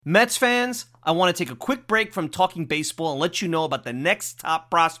Mets fans, I want to take a quick break from talking baseball and let you know about the next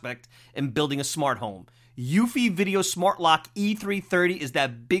top prospect in building a smart home. Eufy Video Smart Lock E330 is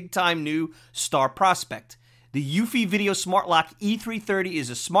that big-time new star prospect. The Eufy Video Smart Lock E330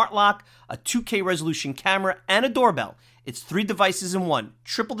 is a smart lock, a 2K resolution camera, and a doorbell. It's 3 devices in one,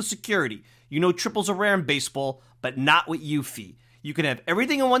 triple the security. You know triples are rare in baseball, but not with Eufy. You can have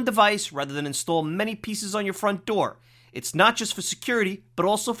everything in one device rather than install many pieces on your front door. It's not just for security, but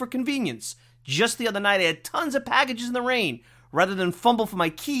also for convenience. Just the other night, I had tons of packages in the rain. Rather than fumble for my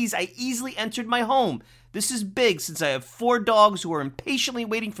keys, I easily entered my home. This is big since I have 4 dogs who are impatiently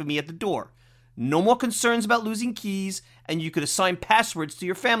waiting for me at the door. No more concerns about losing keys, and you could assign passwords to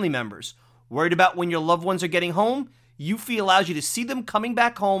your family members. Worried about when your loved ones are getting home? Eufy allows you to see them coming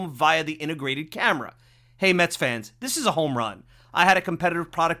back home via the integrated camera. Hey Mets fans, this is a home run. I had a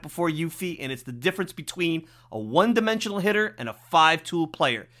competitive product before Eufy, and it's the difference between a one-dimensional hitter and a 5-tool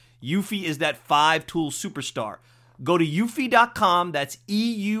player. Eufy is that 5-tool superstar. Go to eufy.com, that's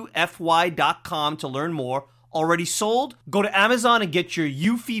EUFY.com to learn more. Already sold? Go to Amazon and get your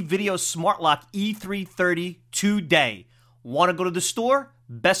Eufy Video Smart Lock E330 today. Want to go to the store?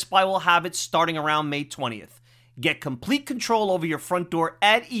 Best Buy will have it starting around May 20th. Get complete control over your front door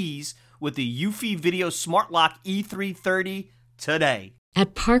at ease with the Eufy Video Smart Lock E330 today.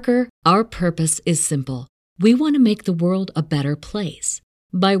 At Parker, our purpose is simple. We want to make the world a better place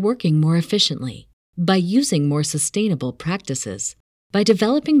by working more efficiently, by using more sustainable practices, by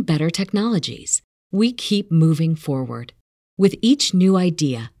developing better technologies. We keep moving forward. With each new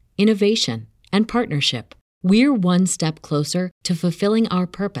idea, innovation, and partnership, we're one step closer to fulfilling our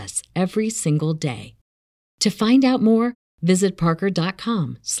purpose every single day. To find out more, visit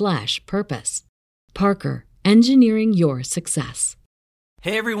parker.com/purpose. Parker, engineering your success.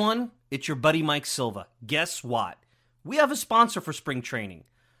 Hey everyone, it's your buddy Mike Silva. Guess what? We have a sponsor for spring training.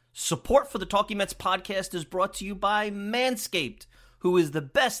 Support for the Talking Mets podcast is brought to you by Manscaped, who is the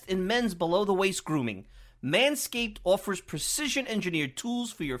best in men's below-the-waist grooming. Manscaped offers precision-engineered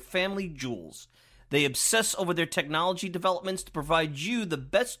tools for your family jewels. They obsess over their technology developments to provide you the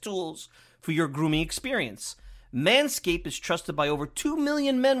best tools for your grooming experience. Manscaped is trusted by over 2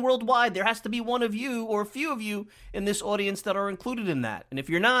 million men worldwide. There has to be one of you or a few of you in this audience that are included in that. And if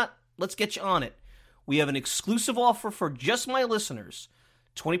you're not, let's get you on it. We have an exclusive offer for just my listeners.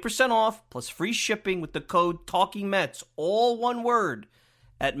 20% off plus free shipping with the code TALKINGMETS, all one word,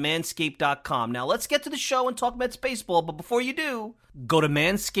 at manscaped.com. Now let's get to the show and talk Mets baseball. But before you do, go to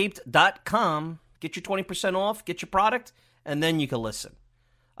manscaped.com, get your 20% off, get your product, and then you can listen.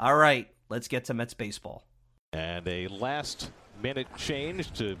 All right, let's get to Mets baseball. And a last-minute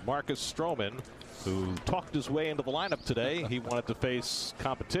change to Marcus Stroman, who talked his way into the lineup today. He wanted to face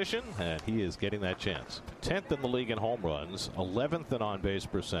competition, and he is getting that chance. 10th in the league in home runs, 11th in on-base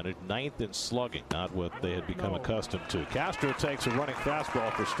percentage, 9th in slugging, not what they had become accustomed to. Castro takes a running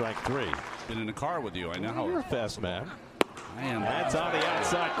fastball for strike 3. Been in the car with you, I know. You're a fast man. I am. That's on the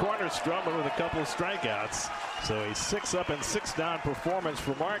outside corner. Stroman with a couple of strikeouts. So a 6-up and 6-down performance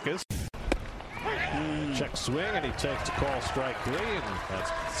for Marcus. Check swing, and he takes the call strike 3, and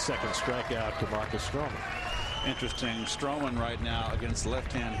that's the second strikeout to Marcus Stroman. Interesting. Stroman right now against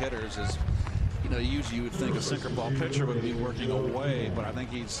left-hand hitters is, usually you would think a sinker ball pitcher would be working away, but I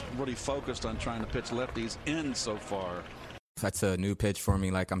think he's really focused on trying to pitch lefties in so far. That's a new pitch for me.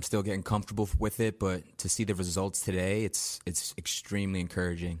 Like, I'm still getting comfortable with it, but to see the results today, it's extremely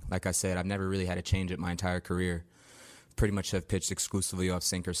encouraging. Like I said, I've never really had a change it my entire career. Pretty much have pitched exclusively off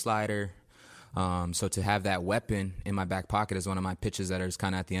sinker slider. So to have that weapon in my back pocket is one of my pitches that is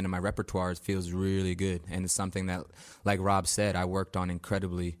kind of at the end of my repertoire. It feels really good, and it's something that, like Rob said, I worked on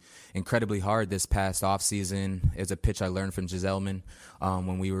incredibly hard this past offseason. It's a pitch I learned from Giselman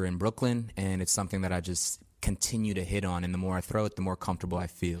when we were in Brooklyn, and it's something that I just continue to hit on, and the more I throw it, the more comfortable I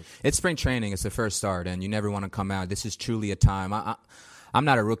feel. It's spring training. It's the first start, and you never want to come out. This is truly a time. I'm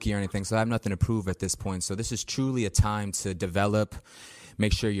not a rookie or anything, so I have nothing to prove at this point. So this is truly a time to develop.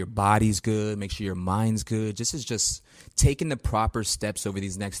 Make sure your body's good. Make sure your mind's good. This is just taking the proper steps over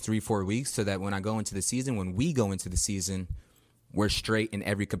these next 3-4 weeks so that when we go into the season, we're straight in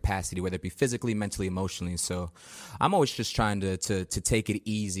every capacity, whether it be physically, mentally, emotionally. So I'm always just trying to take it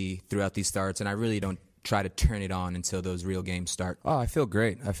easy throughout these starts, and I really don't try to turn it on until those real games start. Oh, I feel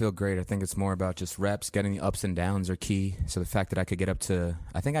great. I think it's more about just reps. Getting the ups and downs are key. So the fact that I got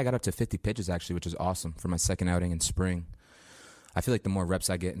up to 50 pitches actually, which is awesome for my second outing in spring. I feel like the more reps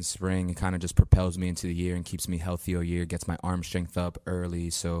I get in spring, it kind of just propels me into the year and keeps me healthy all year, gets my arm strength up early.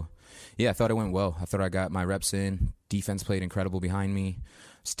 So, yeah, I thought it went well. I thought I got my reps in. Defense played incredible behind me.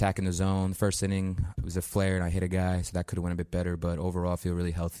 was attacking the zone. First inning, it was a flare, and I hit a guy, so that could have went a bit better. But overall, I feel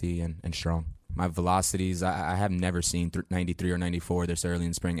really healthy and strong. My velocities, I have never seen 93 or 94 this early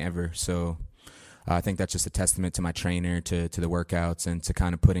in spring ever. So I think that's just a testament to my trainer, to the workouts, and to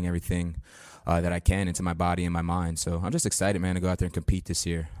kind of putting everything that I can into my body and my mind. So I'm just excited, man, to go out there and compete this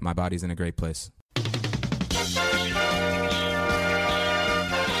year. My body's in a great place.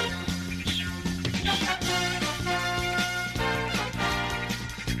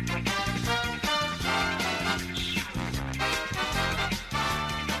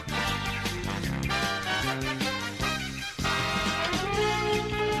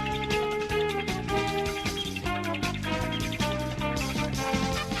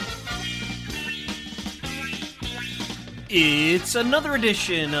 It's another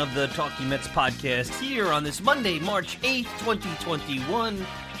edition of the Talking Mets podcast here on this Monday, March 8th, 2021.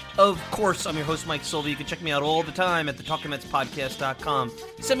 Of course, I'm your host, Mike Silva. You can check me out all the time at thetalkingmetspodcast.com.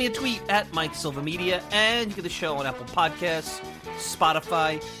 Send me a tweet at Mike Silva Media, and you get the show on Apple Podcasts,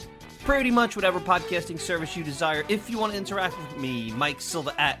 Spotify, pretty much whatever podcasting service you desire. If you want to interact with me, Mike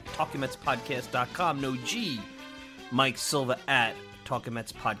Silva at talkingmetspodcast.com. No G. Mike Silva at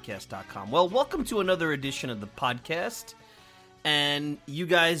talkingmetspodcast.com. Well, welcome to another edition of the podcast. And you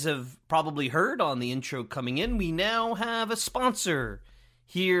guys have probably heard on the intro coming in, we now have a sponsor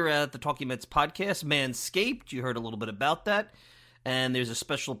here at the Talking Mets podcast, Manscaped. You heard a little bit about that. And there's a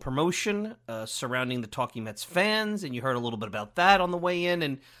special promotion surrounding the Talking Mets fans, and you heard a little bit about that on the way in.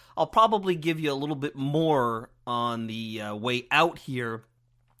 And I'll probably give you a little bit more on the way out here,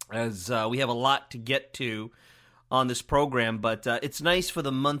 as we have a lot to get to on this program. But it's nice for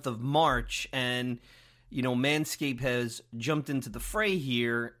the month of March, and you know, Manscaped has jumped into the fray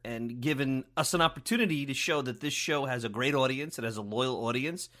here and given us an opportunity to show that this show has a great audience. It has a loyal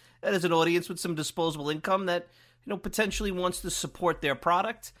audience. It has an audience with some disposable income that, you know, potentially wants to support their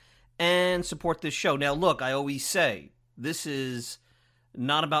product and support this show. Now, look, I always say, this is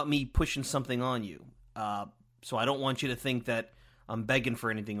not about me pushing something on you. So I don't want you to think that I'm begging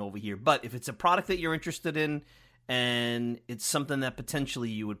for anything over here. But if it's a product that you're interested in and it's something that potentially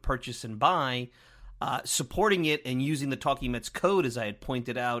you would purchase and buy, supporting it and using the Talking Mets code, as I had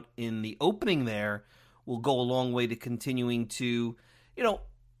pointed out in the opening there, will go a long way to continuing to, you know,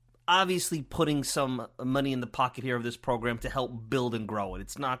 obviously putting some money in the pocket here of this program to help build and grow it.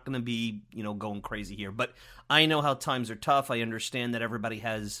 It's not going to be, you know, going crazy here. But I know how times are tough. I understand that everybody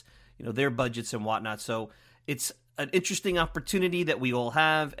has, you know, their budgets and whatnot. So it's an interesting opportunity that we all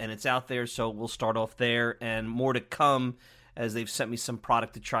have, and it's out there. So we'll start off there, and more to come as they've sent me some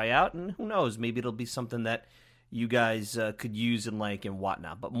product to try out, and who knows, maybe it'll be something that you guys could use and like and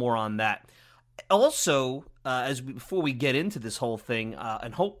whatnot, but more on that. Also, before we get into this whole thing,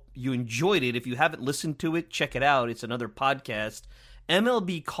 and hope you enjoyed it. If you haven't listened to it, check it out. It's another podcast.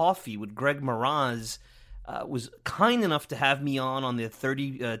 MLB Coffee with Greg Mraz was kind enough to have me on the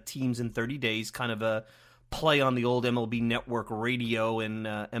 30 teams in 30 days, kind of a play on the old MLB Network radio and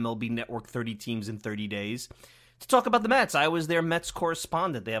MLB Network 30 teams in 30 days. To talk about the Mets. I was their Mets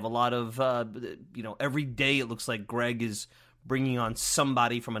correspondent. They have a lot of, every day it looks like Greg is bringing on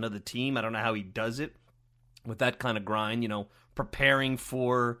somebody from another team. I don't know how he does it with that kind of grind, you know, preparing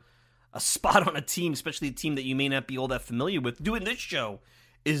for a spot on a team, especially a team that you may not be all that familiar with. Doing this show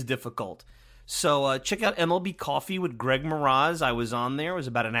is difficult. So check out MLB Coffee with Greg Mraz. I was on there. It was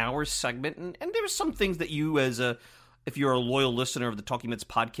about an hour segment, and there were some things that you if you're a loyal listener of the Talking Mets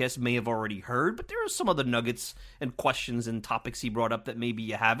podcast, may have already heard, but there are some other nuggets and questions and topics he brought up that maybe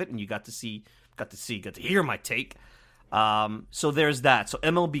you haven't, and you got to hear my take. So there's that. So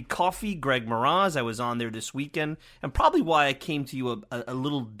MLB Coffee, Greg Mraz. I was on there this weekend, and probably why I came to you a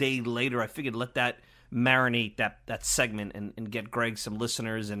little day later. I figured let that marinate, that segment, and get Greg some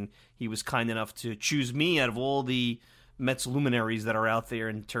listeners, and he was kind enough to choose me out of all the Mets luminaries that are out there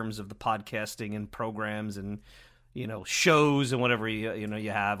in terms of the podcasting and programs and, you know, shows and whatever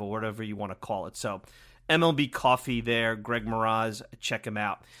you have, or whatever you want to call it. So MLB Coffee there, Greg Mraz, check him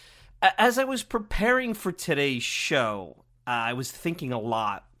out. As I was preparing for today's show, I was thinking a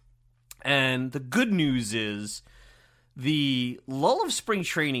lot. And the good news is the lull of spring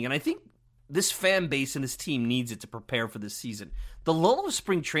training, and I think this fan base and this team needs it to prepare for this season. The lull of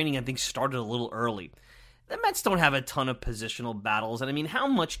spring training, I think, started a little early. The Mets don't have a ton of positional battles. And I mean, how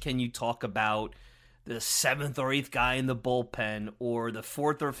much can you talk about the 7th or 8th guy in the bullpen, or the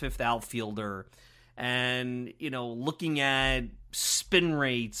 4th or 5th outfielder, and, you know, looking at spin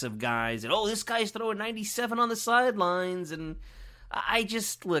rates of guys, and, this guy's throwing 97 on the sidelines, and I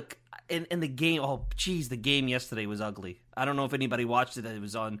just, look, in the game, the game yesterday was ugly. I don't know if anybody watched it. It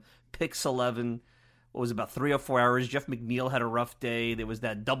was on Pix 11 what was it, about 3 or 4 hours. Jeff McNeil had a rough day. There was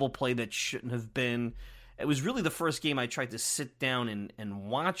that double play that shouldn't have been. It was really the first game I tried to sit down and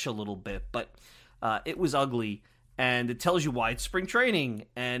watch a little bit, but it was ugly. And it tells you why it's spring training,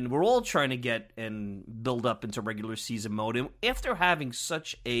 and we're all trying to get and build up into regular season mode. And after having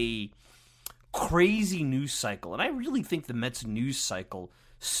such a crazy news cycle, and I really think the Mets news cycle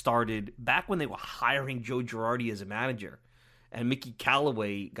started back when they were hiring Joe Girardi as a manager, and Mickey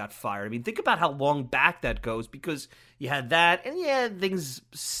Callaway got fired. I mean, think about how long back that goes, because you had that, and yeah, things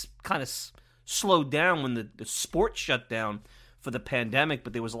kind of slowed down when the sport shut down for the pandemic,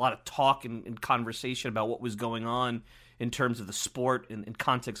 but there was a lot of talk and conversation about what was going on in terms of the sport and in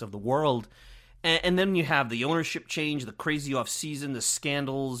context of the world. And then you have the ownership change, the crazy offseason, the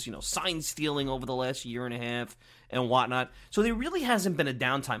scandals, sign stealing over the last year and a half and whatnot. So there really hasn't been a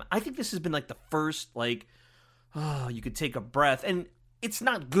downtime. I think this has been like the first, you could take a breath. And it's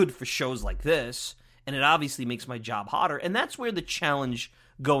not good for shows like this, and it obviously makes my job harder. And that's where the challenge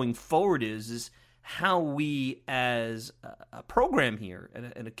going forward is how we as a program here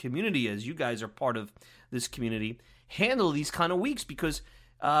and a community, as you guys are part of this community, handle these kind of weeks, because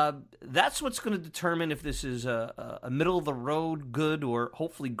that's what's going to determine if this is a middle-of-the-road, good, or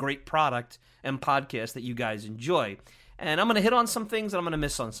hopefully great product and podcast that you guys enjoy. And I'm going to hit on some things, and I'm going to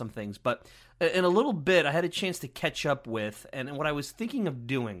miss on some things. But in a little bit, I had a chance to catch up with, and what I was thinking of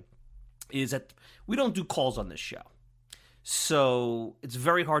doing is that we don't do calls on this show. So it's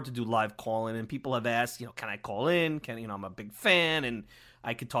very hard to do live call-in, and people have asked, can I call in? I'm a big fan, and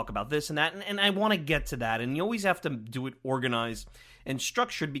I could talk about this and that, and I want to get to that. And you always have to do it organized and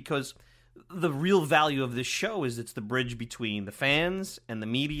structured, because the real value of this show is it's the bridge between the fans and the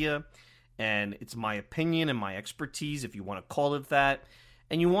media, and it's my opinion and my expertise, if you want to call it that,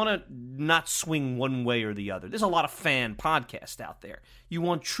 and you want to not swing one way or the other. There's a lot of fan podcasts out there. You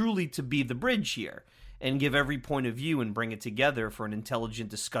want truly to be the bridge here and give every point of view and bring it together for an intelligent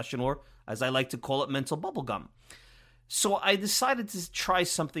discussion, or, as I like to call it, mental bubblegum. So I decided to try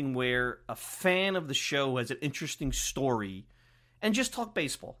something where a fan of the show has an interesting story and just talk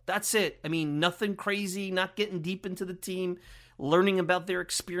baseball. That's it. I mean, nothing crazy, not getting deep into the team, learning about their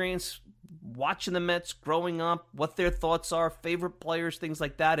experience, watching the Mets growing up, what their thoughts are, favorite players, things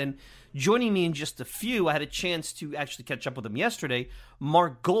like that. And joining me in just a few, I had a chance to actually catch up with him yesterday,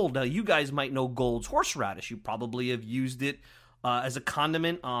 Mark Gold. Now, you guys might know Gold's horseradish. You probably have used it as a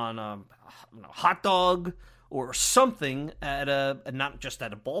condiment on a hot dog or something at not just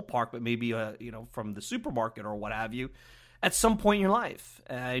at a ballpark, but maybe from the supermarket or what have you, at some point in your life.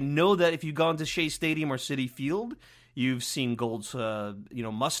 I know that if you've gone to Shea Stadium or Citi Field, you've seen Gold's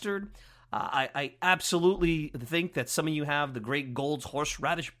mustard. I absolutely think that some of you have the great Gold's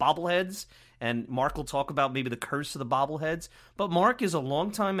horseradish bobbleheads, and Mark will talk about maybe the curse of the bobbleheads. But Mark is a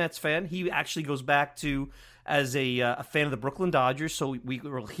longtime Mets fan. He actually goes back to as a fan of the Brooklyn Dodgers, so we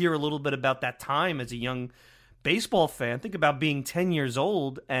will hear a little bit about that time as a young baseball fan. Think about being 10 years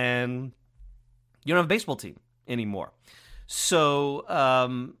old and you don't have a baseball team anymore. So,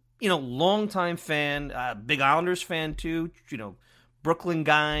 longtime fan, big Islanders fan too, Brooklyn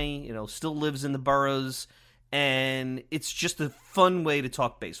guy, still lives in the boroughs, and it's just a fun way to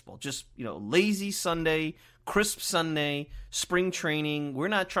talk baseball. Just, lazy Sunday, crisp Sunday, spring training. We're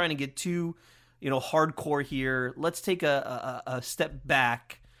not trying to get too, hardcore here. Let's take a step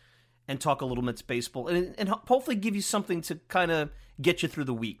back and talk a little Mets baseball, and hopefully give you something to kind of get you through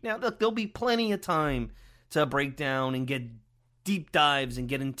the week. Now, look, there'll be plenty of time to break down and get deep dives and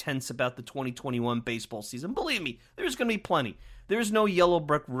get intense about the 2021 baseball season. Believe me, there's going to be plenty. There's no yellow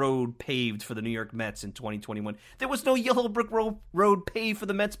brick road paved for the New York Mets in 2021. There was no yellow brick road paved for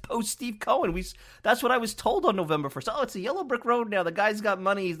the Mets post Steve Cohen. That's what I was told on November 1st. Oh, it's a yellow brick road now. The guy's got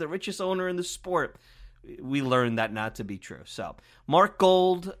money. He's the richest owner in the sport. We learned that not to be true. So, Mark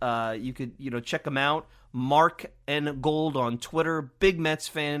Gold, you could check him out. Mark N. Gold on Twitter. Big Mets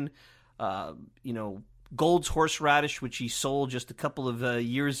fan. Gold's horseradish, which he sold just a couple of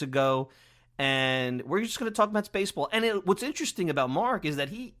years ago. And we're just going to talk Mets baseball. And what's interesting about Mark is that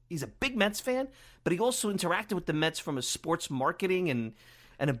he's a big Mets fan, but he also interacted with the Mets from a sports marketing and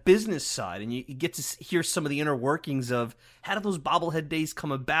a business side. And you get to hear some of the inner workings of how did those bobblehead days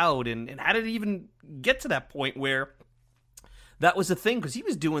come about, and how did it even get to that point where that was a thing? Because he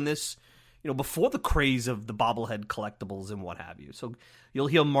was doing this before the craze of the bobblehead collectibles and what have you. So you'll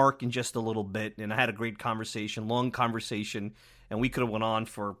hear Mark in just a little bit, and I had a great conversation, long conversation, and we could have went on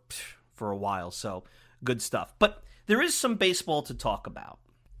for a while, so good stuff. But there is some baseball to talk about.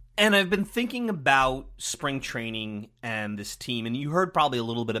 And I've been thinking about spring training and this team, and you heard probably a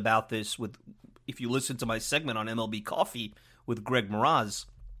little bit about this if you listened to my segment on MLB Coffee with Greg Mraz.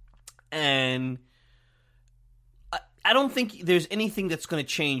 And I don't think there's anything that's going to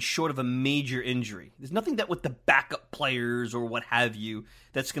change short of a major injury. There's nothing that with the backup players or what have you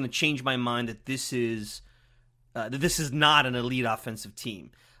that's going to change my mind that this is not an elite offensive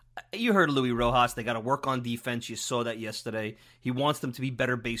team. You heard Luis Rojas. They got to work on defense. You saw that yesterday. He wants them to be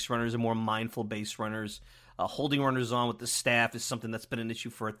better base runners and more mindful base runners. Holding runners on with the staff is something that's been an issue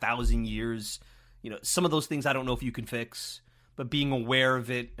for 1,000 years. Some of those things I don't know if you can fix, but being aware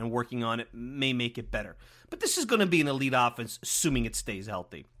of it and working on it may make it better. But this is going to be an elite offense, assuming it stays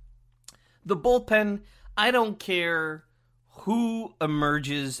healthy. The bullpen, I don't care who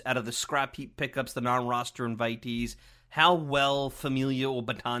emerges out of the scrap heap pickups, the non-roster invitees, how well Familia or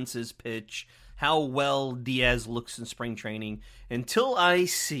Betances pitch, how well Diaz looks in spring training. Until I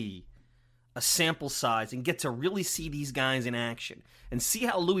see a sample size and get to really see these guys in action and see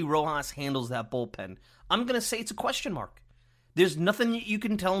how Luis Rojas handles that bullpen, I'm going to say it's a question mark. There's nothing you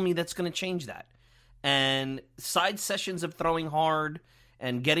can tell me that's going to change that. And side sessions of throwing hard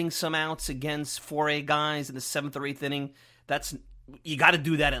and getting some outs against 4A guys in the 7th or 8th inning, you got to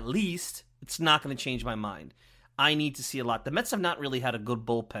do that at least. It's not going to change my mind. I need to see a lot. The Mets have not really had a good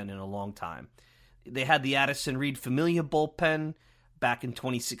bullpen in a long time. They had the Addison Reed Familia bullpen back in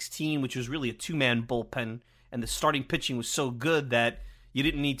 2016, which was really a two-man bullpen, and the starting pitching was so good that you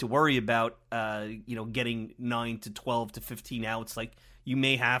didn't need to worry about getting 9 to 12 to 15 outs like you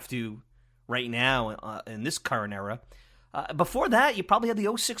may have to right now in this current era. Before that, you probably had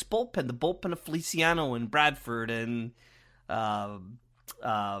the 06 bullpen, the bullpen of Feliciano and Bradford and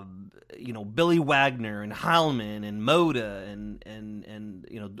Billy Wagner and Heilman and Moda and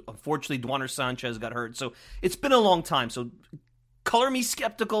unfortunately Duaner Sanchez got hurt. So it's been a long time. So color me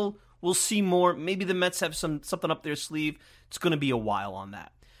skeptical. We'll see more. Maybe the Mets have something up their sleeve. It's going to be a while on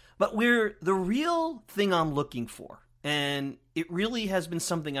that. But the real thing I'm looking for, and it really has been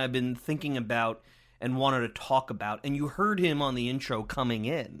something I've been thinking about and wanted to talk about, and you heard him on the intro coming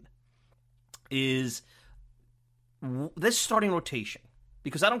in, is this starting rotation.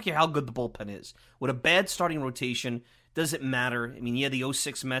 Because I don't care how good the bullpen is. With a bad starting rotation, does it matter? I mean, yeah, the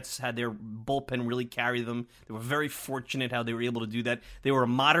 06 Mets had their bullpen really carry them. They were very fortunate how they were able to do that. They were a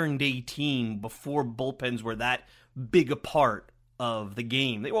modern-day team before bullpens were that big a part of the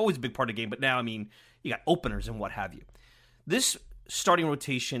game. They were always a big part of the game, but now, I mean, you got openers and what have you. This starting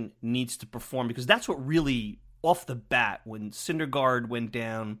rotation needs to perform because that's what really, off the bat, when Syndergaard went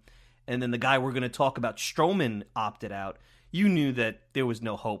down and then the guy we're going to talk about, Stroman, opted out, you knew that there was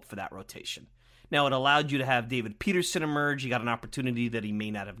no hope for that rotation. Now, it allowed you to have David Peterson emerge. He got an opportunity that he may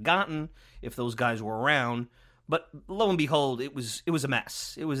not have gotten if those guys were around. But lo and behold, it was a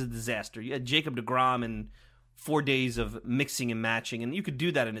mess. It was a disaster. You had Jacob deGrom in 4 days of mixing and matching, and you could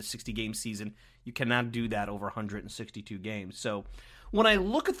do that in a 60-game season. You cannot do that over 162 games. So when I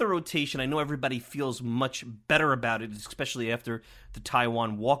look at the rotation, I know everybody feels much better about it, especially after the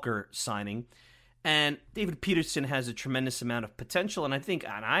Taijuan Walker signing. And David Peterson has a tremendous amount of potential, and I think,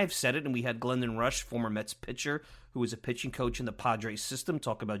 and I've said it, and we had Glendon Rush, former Mets pitcher, who was a pitching coach in the Padres system,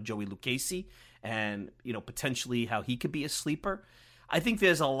 talk about Joey Lucchesi and, potentially how he could be a sleeper. I think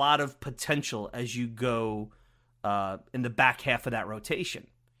there's a lot of potential as you go in the back half of that rotation.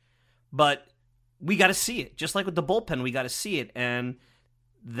 But we got to see it. Just like with the bullpen, we got to see it, and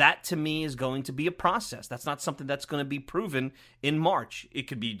that, to me, is going to be a process. That's not something that's going to be proven in March. It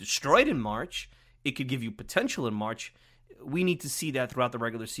could be destroyed in March. It could give you potential in March. We need to see that throughout the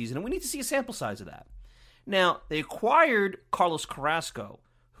regular season, and we need to see a sample size of that. Now, they acquired Carlos Carrasco,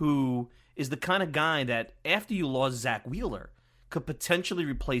 who is the kind of guy that, after you lost Zach Wheeler, could potentially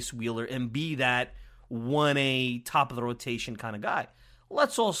replace Wheeler and be that 1A top-of-the-rotation kind of guy.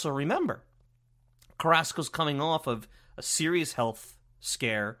 Let's also remember, Carrasco's coming off of a serious health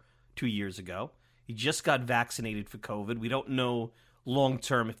scare 2 years ago. He just got vaccinated for COVID. We don't know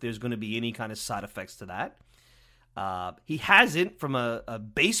long-term if there's going to be any kind of side effects to that. He hasn't, from a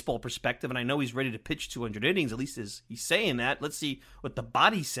baseball perspective, and I know he's ready to pitch 200 innings, at least he's saying that. Let's see what the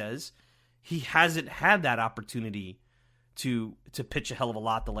body says. He hasn't had that opportunity to pitch a hell of a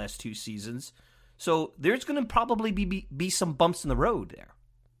lot the last 2 seasons. So there's going to probably be some bumps in the road there.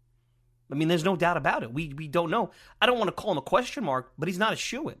 I mean, there's no doubt about it. We don't know. I don't want to call him a question mark, but he's not a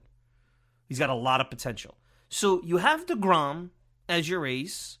shoo-in. He's got a lot of potential. So you have DeGrom as your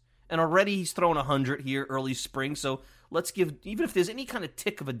ace, and already he's thrown 100 here early spring. So let's give, even if there's any kind of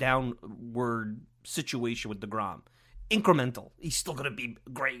tick of a downward situation with DeGrom, incremental, he's still going to be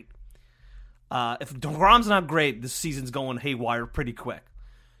great. If DeGrom's not great, this season's going haywire pretty quick.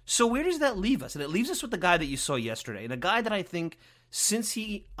 So where does that leave us? And it leaves us with the guy that you saw yesterday, and a guy that I think, since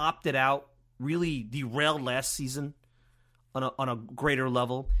he opted out, really derailed last season on a greater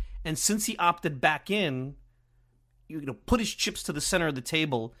level. And since he opted back in, put his chips to the center of the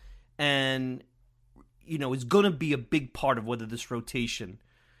table and, is going to be a big part of whether this rotation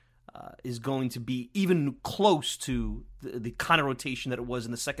is going to be even close to the kind of rotation that it was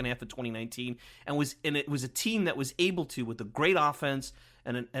in the second half of 2019, and it was a team that was able to, with a great offense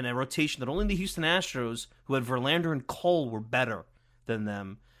and a rotation that only the Houston Astros, who had Verlander and Cole, were better than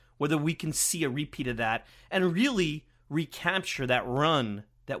them. Whether we can see a repeat of that and really recapture that run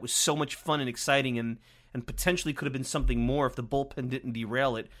that was so much fun and exciting and potentially could have been something more if the bullpen didn't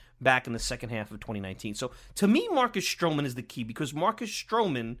derail it back in the second half of 2019. So to me, Marcus Stroman is the key, because Marcus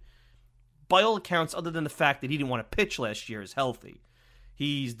Stroman, by all accounts, other than the fact that he didn't want to pitch last year, is healthy.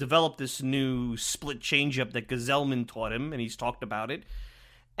 He's developed this new split changeup that Gazelman taught him, and he's talked about it.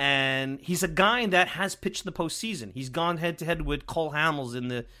 And he's a guy that has pitched in the postseason. He's gone head-to-head with Cole Hamels in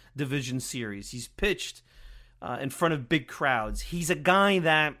the division series. He's pitched in front of big crowds. He's a guy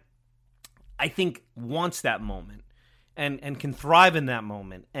that I think wants that moment and can thrive in that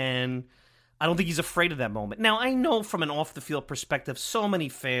moment. And I don't think he's afraid of that moment. Now, I know from an off-the-field perspective, so many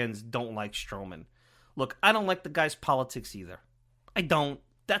fans don't like Stroman. Look, I don't like the guy's politics either. I don't.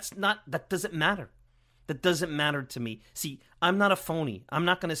 That doesn't matter. That doesn't matter to me. See, I'm not a phony. I'm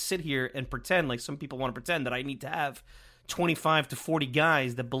not going to sit here and pretend, like some people want to pretend, that I need to have 25 to 40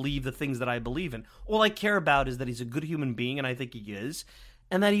 guys that believe the things that I believe in. All I care about is that he's a good human being, and I think he is,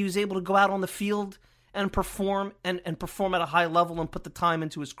 and that he was able to go out on the field and perform and perform at a high level and put the time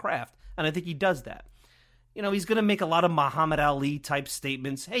into his craft. And I think he does that. He's going to make a lot of Muhammad Ali type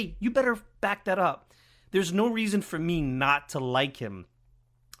statements. Hey, you better back that up. There's no reason for me not to like him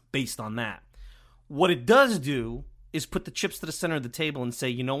based on that. What it does do is put the chips to the center of the table and say,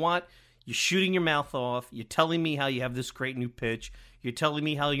 you know what? You're shooting your mouth off. You're telling me how you have this great new pitch. You're telling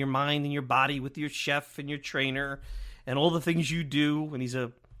me how your mind and your body with your chef and your trainer and all the things you do. And he's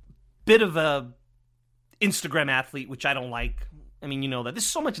a bit of a Instagram athlete, which I don't like. I mean, you know that. There's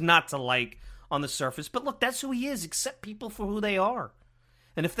so much not to like on the surface. But look, that's who he is. Accept people for who they are.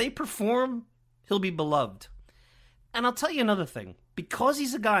 And if they perform, he'll be beloved. And I'll tell you another thing. Because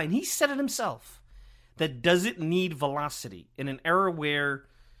he's a guy, and he said it himself, that doesn't need velocity in an era where,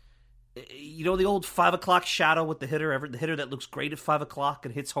 the old 5 o'clock shadow with the hitter that looks great at 5 o'clock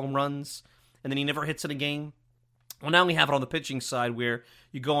and hits home runs, and then he never hits in a game. Well, now we have it on the pitching side where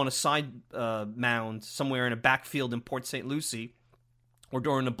you go on a side mound somewhere in a backfield in Port St. Lucie or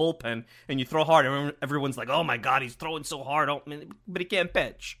during the bullpen, and you throw hard. Everyone's like, oh my God, he's throwing so hard. But he can't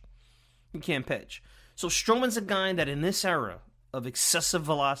pitch. He can't pitch. So Stroman's a guy that in this era of excessive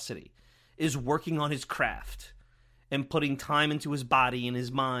velocity is working on his craft and putting time into his body and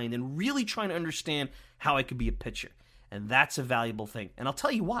his mind and really trying to understand how I could be a pitcher. And that's a valuable thing. And I'll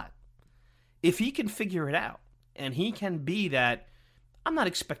tell you what, if he can figure it out and he can be that, I'm not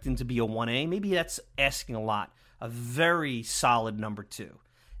expecting to be a 1A. Maybe that's asking a lot. A very solid number 2.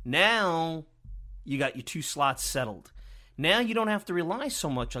 Now you got your 2 slots settled. Now you don't have to rely so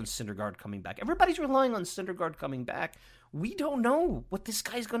much on Syndergaard coming back. Everybody's relying on Syndergaard coming back. We don't know what this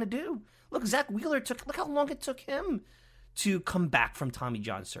guy's going to do. Look, Zach Wheeler look how long it took him to come back from Tommy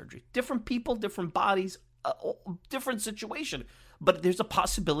John surgery. Different people, different bodies, different situation. But there's a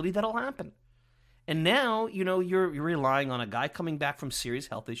possibility that'll happen. And now, you're relying on a guy coming back from serious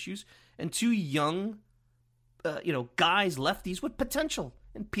health issues and 2 young, guys, lefties with potential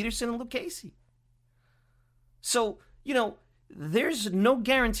in Peterson and Lucchesi. So, there's no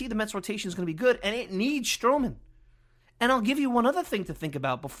guarantee the Mets rotation is going to be good, and it needs Stroman. And I'll give you one other thing to think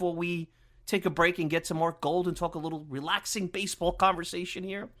about before we take a break and get to Mark Gold and talk a little relaxing baseball conversation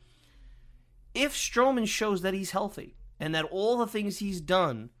here. If Stroman shows that he's healthy and that all the things he's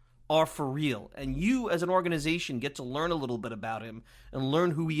done are for real, and you as an organization get to learn a little bit about him and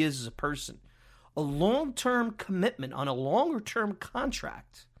learn who he is as a person, a long-term commitment on a longer-term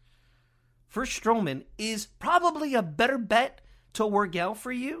contract for Stroman is probably a better bet to work out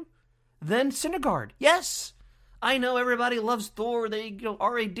for you than Syndergaard. Yes, I know everybody loves Thor.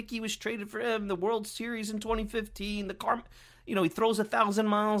 R.A. Dickey was traded for him. The World Series in 2015. He throws 1,000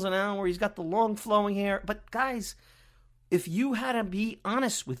 miles an hour. He's got the long flowing hair. But guys, if you had to be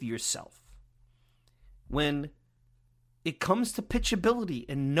honest with yourself, when it comes to pitchability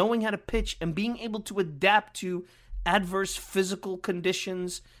and knowing how to pitch and being able to adapt to adverse physical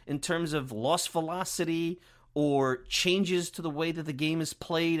conditions in terms of lost velocity or changes to the way that the game is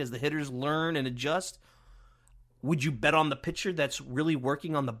played as the hitters learn and adjust, would you bet on the pitcher that's really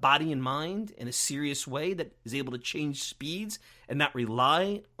working on the body and mind in a serious way, that is able to change speeds and not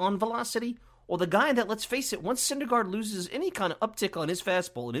rely on velocity? Or the guy that, let's face it, once Syndergaard loses any kind of uptick on his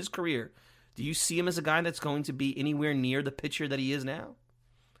fastball in his career, do you see him as a guy that's going to be anywhere near the pitcher that he is now?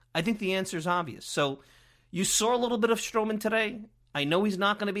 I think the answer is obvious. So, You saw a little bit of Stroman today. I know he's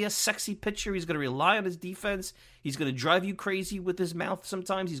not going to be a sexy pitcher. He's going to rely on his defense. He's going to drive you crazy with his mouth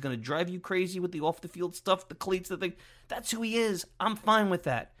sometimes. He's going to drive you crazy with the off-the-field stuff, the cleats, the thing. That's who he is. I'm fine with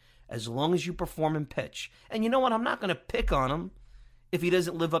that, as long as you perform and pitch. And you know what? I'm not going to pick on him if he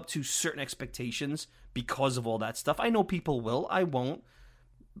doesn't live up to certain expectations because of all that stuff. I know people will. I won't.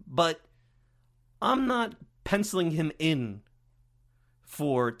 But I'm not penciling him in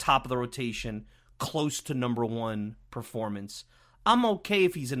for top of the rotation, close to number one performance. I'm okay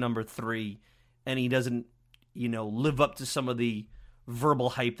if he's a number 3 and he doesn't, live up to some of the verbal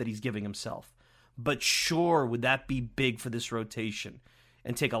hype that he's giving himself. But sure, would that be big for this rotation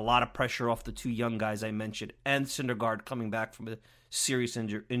and take a lot of pressure off the 2 young guys I mentioned and Syndergaard coming back from a serious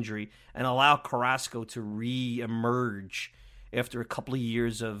injury and allow Carrasco to re-emerge after a couple of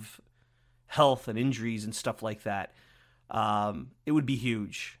years of health and injuries and stuff like that. It would be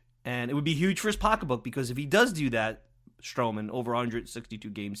huge. And it would be huge for his pocketbook because if he does do that, Stroman, over 162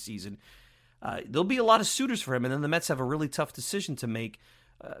 game season, there'll be a lot of suitors for him, and then the Mets have a really tough decision to make,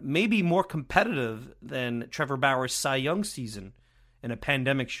 maybe more competitive than Trevor Bauer's Cy Young season in a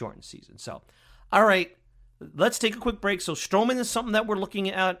pandemic-shortened season. So, all right, let's take a quick break. So Stroman is something that we're looking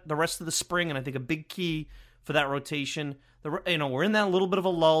at the rest of the spring, and I think a big key for that rotation. We're in that little bit of a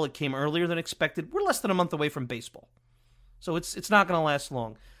lull. It came earlier than expected. We're less than a month away from baseball, so it's not going to last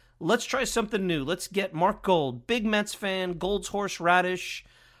long. Let's try something new. Let's get Mark Gold, big Mets fan, Gold's horseradish.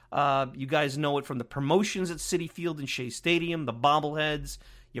 You guys know it from the promotions at Citi Field and Shea Stadium, the bobbleheads.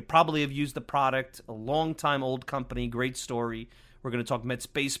 You probably have used the product. A long-time old company, great story. We're going to talk Mets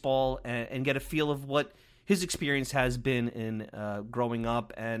baseball and get a feel of what his experience has been in growing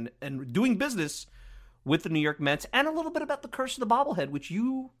up and doing business with the New York Mets, and a little bit about the curse of the bobblehead, which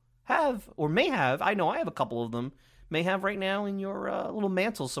you have or may have. I know I have a couple of them. May have right now in your little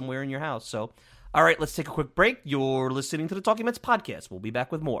mantle somewhere in your house. So, all right, let's take a quick break. You're listening to the Talking Mets podcast. We'll be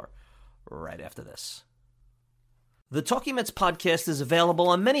back with more right after this. The Talking Mets podcast is available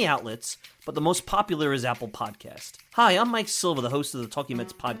on many outlets, but the most popular is Apple Podcast. Hi, I'm Mike Silva, the host of the Talking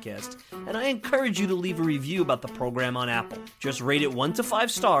Mets podcast, and I encourage you to leave a review about the program on Apple. Just rate it 1 to 5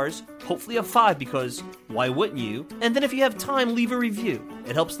 stars, hopefully a 5 because why wouldn't you? And then if you have time, leave a review.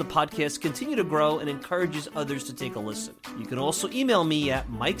 It helps the podcast continue to grow and encourages others to take a listen. You can also email me at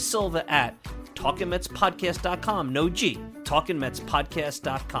MikeSilva@TalkingMetsPodcast.com. No G,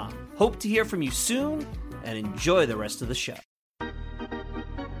 TalkingMetsPodcast.com. Hope to hear from you soon, and enjoy the rest of the show.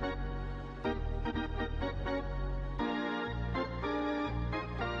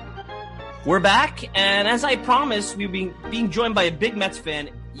 We're back, and as I promised, we've been being joined by a big Mets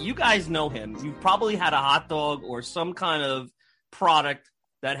fan. You guys know him. You've probably had a hot dog or some kind of product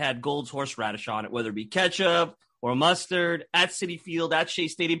that had Gold's horseradish on it, whether it be ketchup or mustard, at Citi Field, at Shea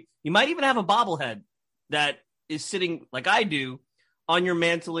Stadium. You might even have a bobblehead that is sitting, like I do, on your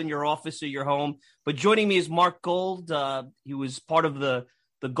mantle in your office or your home. But joining me is Mark Gold. He was part of the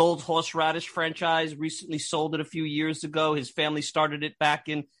Gold's horseradish franchise, recently sold it a few years ago. His family started it back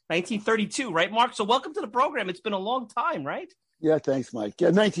in 1932, right, Mark? So welcome to the program. It's been a long time, right? Yeah, thanks, Mike. Yeah,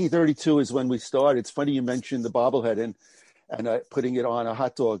 1932 is when we started. It's funny you mentioned the bobblehead and putting it on a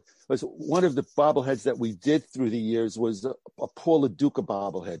hot dog. Was one of the bobbleheads that we did through the years was a Paul Lo Duca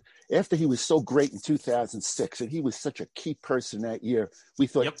bobblehead. After he was so great in 2006, and he was such a key person that year, we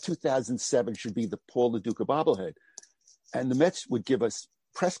thought 2007 should be the Paul Lo Duca bobblehead. And the Mets would give us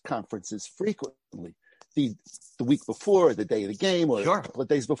press conferences frequently, the week before, the day of the game, or a couple of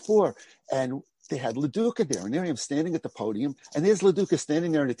days before. And they had Lo Duca there, and there I am standing at the podium, and there's Lo Duca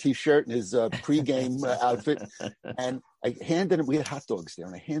standing there in a T-shirt and his pregame outfit. And I handed him, we had hot dogs there,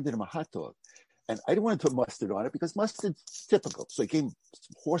 and I handed him a hot dog. And I didn't want to put mustard on it because mustard's typical. So I gave him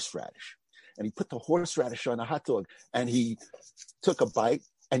some horseradish, and he put the horseradish on the hot dog, and he took a bite,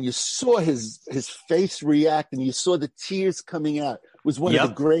 and you saw his face react, and you saw the tears coming out. It was one of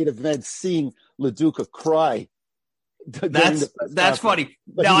the great events, seeing Lo Duca cry. That's funny.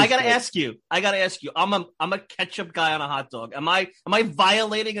 Now I gotta ask you. I'm a ketchup guy on a hot dog. Am I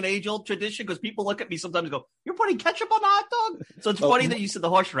violating an age-old tradition? Because people look at me sometimes and go, "You're putting ketchup on the hot dog?" So it's funny that you said the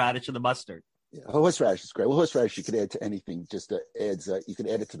horseradish and the mustard. Yeah, horseradish is great. Well, horseradish you could add to anything. Just adds. You can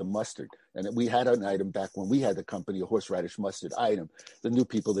add it to the mustard. And we had an item back when we had the company, a horseradish mustard item. The new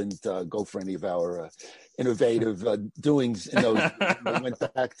people didn't go for any of our innovative doings. They went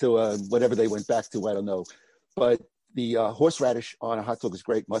back to whatever they went back to. I don't know, but the horseradish on a hot dog is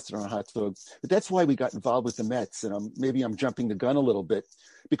great. Mustard on a hot dog. But that's why we got involved with the Mets. And maybe I'm jumping the gun a little bit,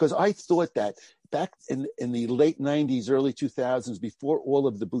 because I thought that back in the late 90s, early 2000s, before all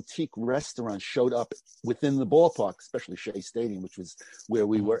of the boutique restaurants showed up within the ballpark, especially Shea Stadium, which was where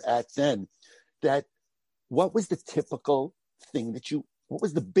we were at then, that what was the typical thing what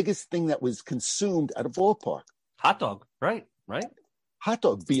was the biggest thing that was consumed at a ballpark? Hot dog, right? Hot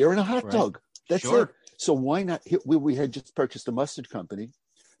dog, beer and a hot dog. That's Sure. it. So why not? We had just purchased a mustard company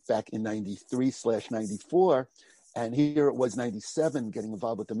back in 93/94. And here it was 97 getting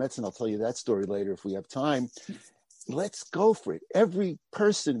involved with the Mets. And I'll tell you that story later if we have time. Let's go for it. Every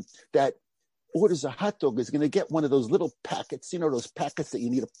person that orders a hot dog is going to get one of those little packets, those packets that you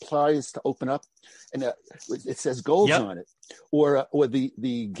need pliers to open up. And it says Gold's on it. Or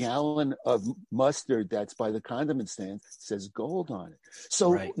the gallon of mustard that's by the condiment stand says Gold on it.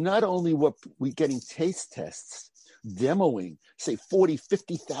 So not only were we getting taste tests, demoing, say 40,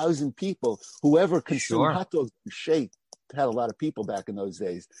 50,000 people, whoever consumed hot dogs in shape, had a lot of people back in those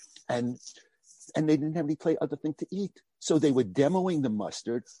days. And they didn't have any other thing to eat. So they were demoing the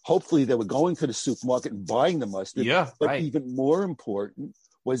mustard. Hopefully they were going to the supermarket and buying the mustard. But even more important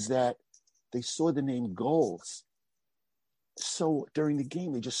was that they saw the name Gold's. So during the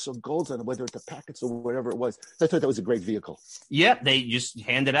game, they just saw Gold's on it, whether it's the packets or whatever it was. I thought that was a great vehicle. Yeah, they just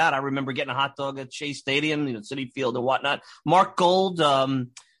handed out. I remember getting a hot dog at Shea Stadium, Citi Field and whatnot. Mark Gold,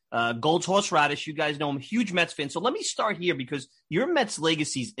 Gold's horseradish. You guys know I'm a huge Mets fan. So let me start here because your Mets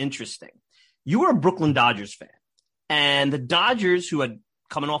legacy is interesting. You were a Brooklyn Dodgers fan, and the Dodgers, who had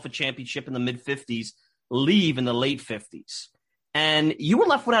coming off a championship in the mid-'50s, leave in the late 50s. And you were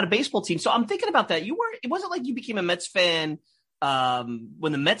left without a baseball team. So I'm thinking about that. It wasn't like you became a Mets fan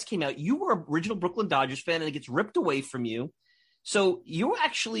when the Mets came out. You were an original Brooklyn Dodgers fan, and it gets ripped away from you. So you're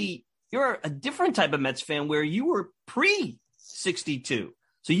a different type of Mets fan where you were pre-62.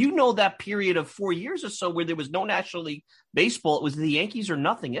 So you know that period of 4 years or so where there was no National League baseball. It was the Yankees or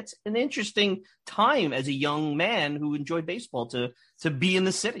nothing. It's an interesting time as a young man who enjoyed baseball to be in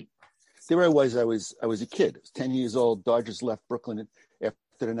the city. There I was a kid. I was 10 years old. Dodgers left Brooklyn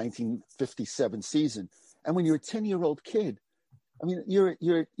after the 1957 season. And when you're a 10-year-old kid, I mean,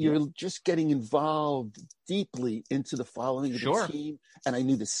 you're just getting involved deeply into the following of the team. And I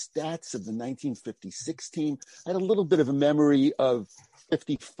knew the stats of the 1956 team. I had a little bit of a memory of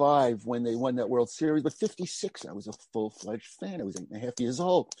 55 when they won that World Series, but 56, I was a full-fledged fan. I was 8.5 years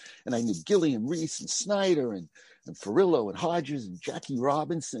old. And I knew Gilliam, Reese, and Snyder, and Ferrillo, and Hodges, and Jackie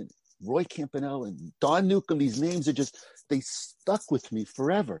Robinson, Roy Campanella, and Don Newcomb. These names they stuck with me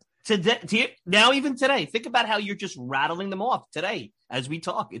forever. Now, even today, think about how you're just rattling them off today as we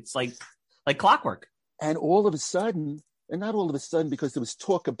talk. It's like clockwork. And all of a sudden, and not all of a sudden because there was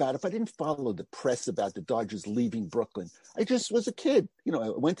talk about it, I didn't follow the press about the Dodgers leaving Brooklyn. I just was a kid. I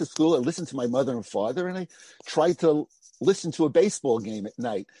went to school, I listened to my mother and father, and I tried to listen to a baseball game at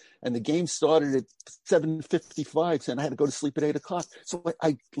night. And the game started at 7:55, and I had to go to sleep at 8 o'clock. So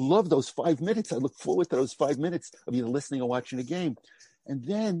I love those 5 minutes. I look forward to those 5 minutes of either listening or watching a game. And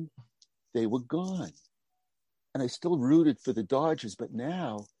then they were gone. And I still rooted for the Dodgers, but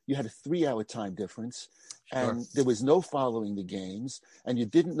now you had a 3-hour time difference, and there was no following the games, and you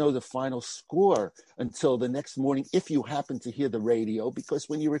didn't know the final score until the next morning if you happened to hear the radio, because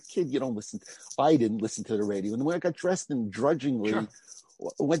when you're a kid, you don't listen. I didn't listen to the radio. And when I got dressed and drudgingly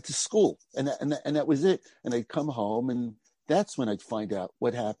went to school, and that was it. And I'd come home, and that's when I'd find out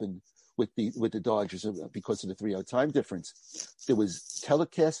what happened with the Dodgers because of the 3-hour time difference. There was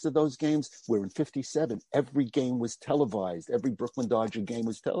telecasts of those games where in 57, every game was televised. Every Brooklyn Dodger game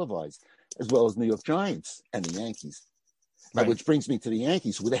was televised, as well as New York Giants and the Yankees. Right. Which brings me to the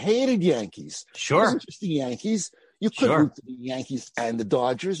Yankees, who were the hated Yankees. It wasn't just the Yankees. You couldn't root for the Yankees and the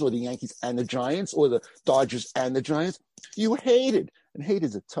Dodgers, or the Yankees and the Giants, or the Dodgers and the Giants. You hated. And hate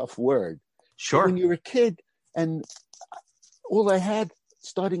is a tough word. But when you're a kid, and all I had,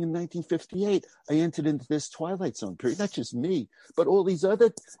 starting in 1958, I entered into this Twilight Zone period. Not just me, but all these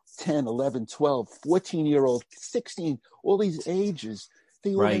other 10, 11, 12, 14-year-old, 16, all these ages,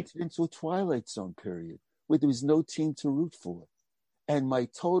 they all entered into a Twilight Zone period where there was no team to root for. And my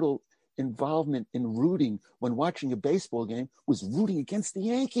total involvement in rooting when watching a baseball game was rooting against the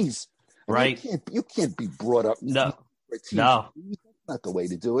Yankees. Right. You can't be brought up. No. That's not the way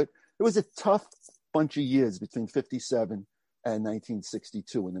to do it. It was a tough bunch of years between 57 and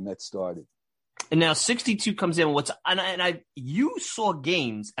 1962 when the Mets started. And now 62 comes in. You saw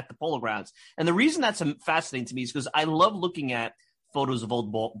games at the Polo Grounds. And the reason that's fascinating to me is because I love looking at photos of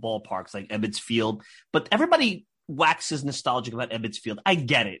old ballparks like Ebbets Field. But everybody waxes nostalgic about Ebbets Field. I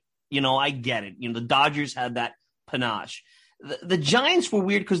get it. I get it. The Dodgers had that panache. The Giants were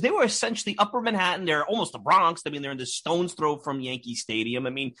weird because they were essentially Upper Manhattan. They're almost the Bronx. I mean, they're in the stone's throw from Yankee Stadium. I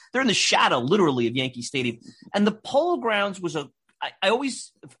mean, they're in the shadow, literally, of Yankee Stadium. And the Polo Grounds was I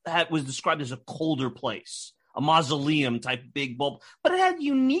always was described as a colder place, a mausoleum type big bulb. But it had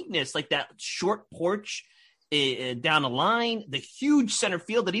uniqueness, like that short porch. down the line, the huge center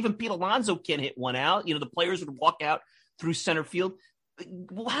field that even Pete Alonso can't hit one out. The players would walk out through center field.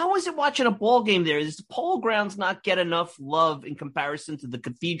 How is it watching a ball game there? Does the Polo Grounds not get enough love in comparison to the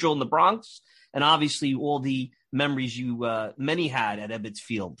Cathedral in the Bronx? And obviously all the memories many had at Ebbets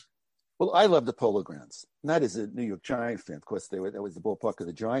Field. Well, I love the Polo Grounds. Not as a New York Giant fan. Of course, that was the ballpark of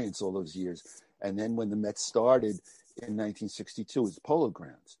the Giants all those years. And then when the Mets started in 1962, it was the Polo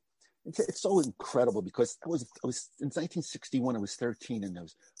Grounds. It's so incredible because I was in 1961, I was 13, and I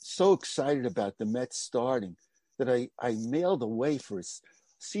was so excited about the Mets starting that I mailed away for a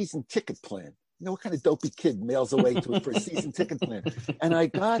season ticket plan. What kind of dopey kid mails away for a season ticket plan? And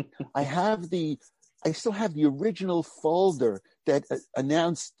I still have the original folder that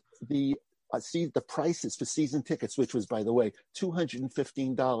announced the prices for season tickets, which was, by the way,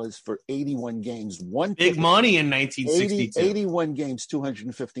 $215 for 81 games. One big money in 1962. 81 games,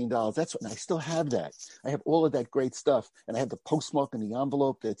 $215. That's what, and I still have that. I have all of that great stuff, and I have the postmark in the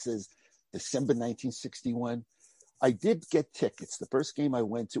envelope that says December 1961. I did get tickets. The first game I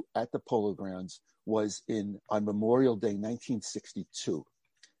went to at the Polo Grounds was on Memorial Day, 1962.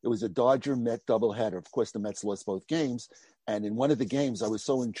 It was a Dodger-Met doubleheader. Of course, the Mets lost both games. And in one of the games, I was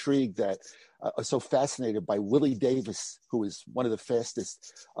so intrigued that I was so fascinated by Willie Davis, who is one of the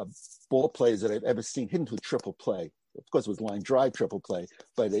fastest ball players that I've ever seen, hit into a triple play. Of course, it was line drive triple play,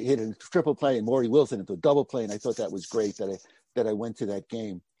 but they hit into a triple play and Maury Wilson into a double play. And I thought that was great that I went to that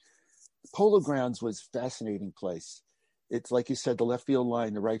game. Polo Grounds was a fascinating place. It's like you said, the left field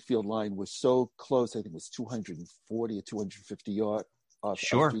line, the right field line was so close. I think it was 240 or 250 yards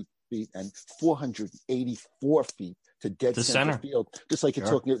feet and 484 feet to dead center field. Just like you're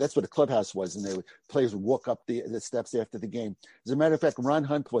talking, that's what a clubhouse was, and players would walk up the steps after the game. As a matter of fact, Ron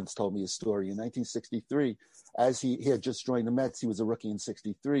Hunt once told me a story in 1963. As he had just joined the Mets, he was a rookie in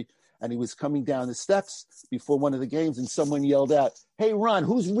 63. And he was coming down the steps before one of the games, and someone yelled out, "Hey, Ron,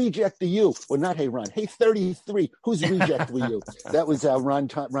 whose reject are you?" Or not, "Hey, Ron, hey, 33, whose reject were you?" That was how Ron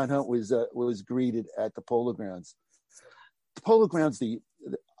Hunt was greeted at the Polo Grounds. The Polo Grounds,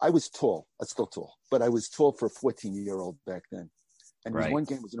 I was tall. I'm still tall, but I was tall for a 14-year-old back then. And right. One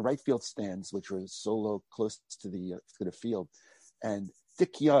game was in the right field stands, which were so low, close to the field. And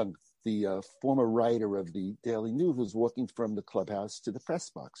Dick Young, the former writer of the Daily News, was walking from the clubhouse to the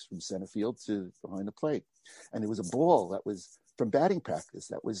press box, from center field to behind the plate. And there was a ball that was from batting practice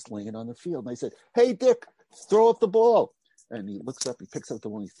that was laying on the field. And I said, "Hey, Dick, throw up the ball." And he looks up, he picks up the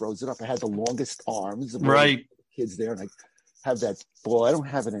ball, and he throws it up. I had the longest arms of all the kids there, and I have that ball. I don't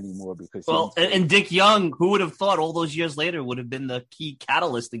have it anymore because... Well, and Dick Young, who would have thought all those years later would have been the key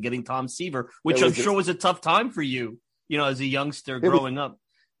catalyst in getting Tom Seaver, which I'm sure was a tough time for you, as a youngster growing up.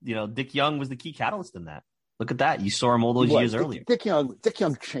 Dick Young was the key catalyst in that. Look at that. You saw him all those years earlier. Dick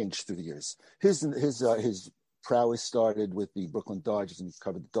Young changed through the years. His prowess started with the Brooklyn Dodgers, and he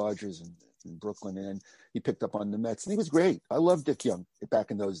covered the Dodgers in Brooklyn, and he picked up on the Mets, and he was great. I loved Dick Young back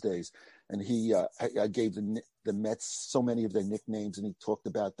in those days. And I gave the Mets so many of their nicknames, and he talked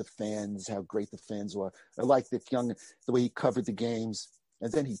about the fans, how great the fans were. I liked Dick Young, the way he covered the games.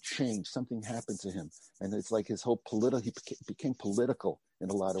 And then he changed. Something happened to him. And it's like his whole he became political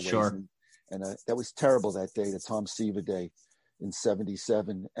in a lot of ways. Sure. And that was terrible that day, the Tom Seaver day in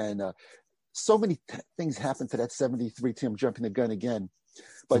 77. And so many things happened to that 73 team. I'm jumping the gun again.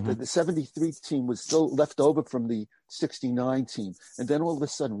 But the 73 team was still left over from the 69 team. And then all of a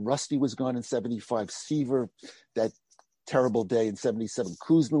sudden, Rusty was gone in 75. Seaver, that terrible day in 77.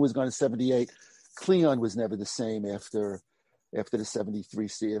 Kuzma was gone in 78. Cleon was never the same after the 73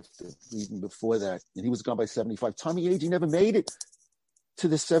 CF, even before that. And he was gone by 75. Tommy Agee never made it to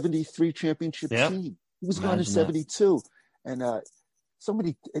the 73 championship team. He was gone in 72. And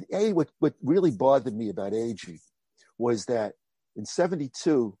what really bothered me about Agee was that in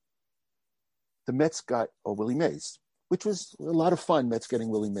 72, the Mets got Willie Mays, which was a lot of fun, Mets getting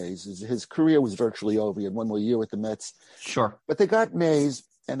Willie Mays. His career was virtually over. He had one more year with the Mets. Sure. But they got Mays,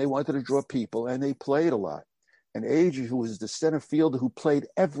 and they wanted to draw people, and they played a lot. And Agee, who was the center fielder who played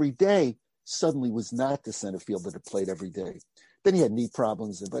every day, suddenly was not the center fielder that played every day. Then he had knee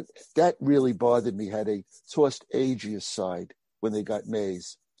problems, but that really bothered me, had they tossed Agee aside when they got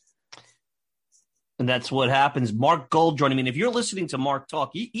Mays. And that's what happens. Mark Gold joining me. And if you're listening to Mark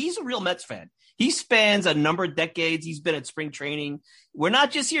talk, he's a real Mets fan. He spans a number of decades. He's been at spring training. We're not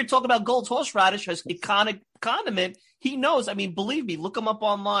just here talking about Gold's horseradish as iconic condiment. He knows. I mean, believe me, look him up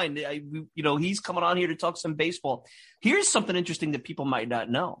online. He's coming on here to talk some baseball. Here's something interesting that people might not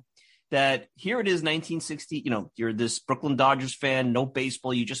know. That here it is, 1960. You're this Brooklyn Dodgers fan, no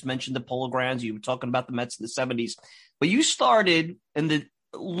baseball. You just mentioned the Polo Grounds. You were talking about the Mets in the 70s. But you started in the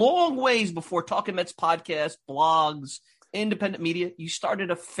long ways before Talking Mets podcast, blogs, independent media, you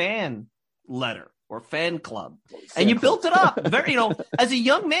started a fan letter or fan club, and you built it up. Very, as a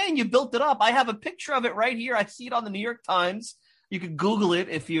young man, you built it up. I have a picture of it right here. I see it on the New York Times. You could Google it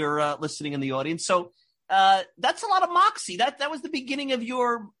if you're listening in the audience. So that's a lot of moxie. That was the beginning of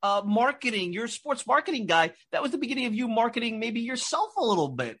your marketing. You're a sports marketing guy. That was the beginning of you marketing maybe yourself a little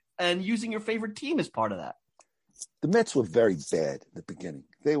bit and using your favorite team as part of that. The Mets were very bad at the beginning.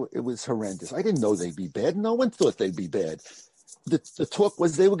 It was horrendous. I didn't know they'd be bad. No one thought they'd be bad. The talk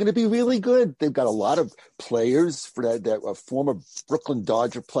was they were going to be really good. They've got a lot of players for that former Brooklyn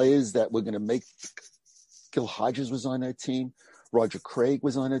Dodger players that were going to make. Gil Hodges was on that team. Roger Craig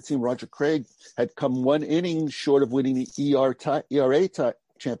was on that team. Roger Craig had come one inning short of winning the ERA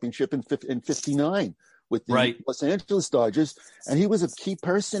championship in 59 with the Los Angeles Dodgers, and he was a key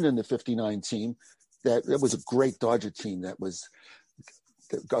person in the 59 team. That was a great Dodger team. We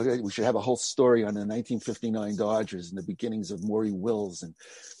should have a whole story on the 1959 Dodgers and the beginnings of Maury Wills and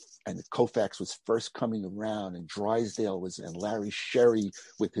Koufax was first coming around, and Drysdale and Larry Sherry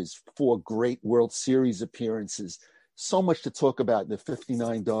with his 4 great World Series appearances. So much to talk about in the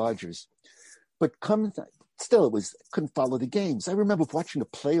 59 Dodgers. But still, couldn't follow the games. I remember watching the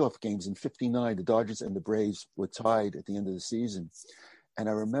playoff games in 59. The Dodgers and the Braves were tied at the end of the season. And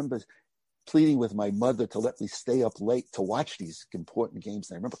I remember pleading with my mother to let me stay up late to watch these important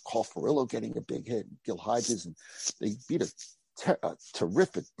games. And I remember Carl Furillo getting a big hit, and Gil Hodges, and they beat a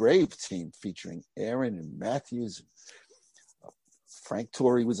terrific Brave team featuring Aaron and Matthews. Frank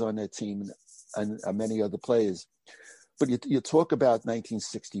Torrey was on that team, and many other players. But you talk about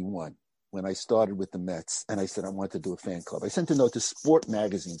 1961, when I started with the Mets, and I said I wanted to do a fan club. I sent a note to Sport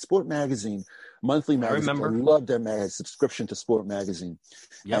Magazine. Sport Magazine, monthly magazine. I loved them. I had a subscription to Sport Magazine.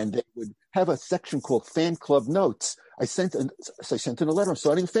 Yep. And they would have a section called Fan Club Notes. I sent in a letter. I'm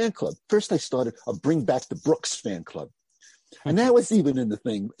starting a fan club. First, I started a Bring Back the Brooks fan club. And that was even in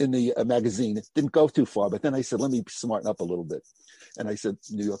the magazine. It didn't go too far, but then I said, let me smarten up a little bit. And I said,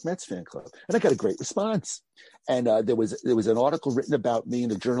 New York Mets fan club. And I got a great response. And there was an article written about me in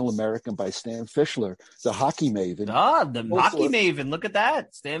the Journal American by Stan Fischler, the hockey maven. Hockey maven. Look at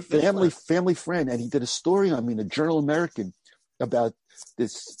that. Stan Fischler. Family friend. And he did a story on me in the Journal American about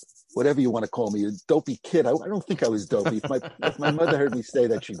this, whatever you want to call me, a dopey kid. I don't think I was dopey. If my mother heard me say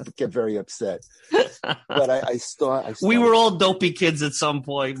that, she'd get very upset. But I started. We were all dopey kids at some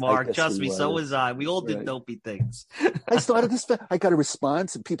point, Mark. Trust me, so was I. We all did dopey things. I started this. I got a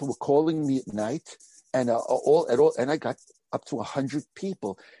response, and people were calling me at night, and and I got up to 100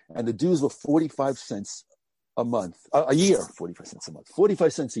 people, and the dues were 45 cents a month, a year. 45 cents a month,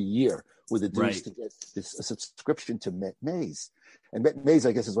 45 cents a year were the dues to get a subscription to Met Maze. And Met Maze,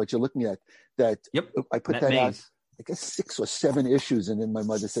 I guess, is what you're looking at. I put Met that Maze out, I guess 6 or 7 issues, and then my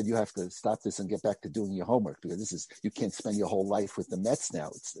mother said, you have to stop this and get back to doing your homework, because you can't spend your whole life with the Mets now.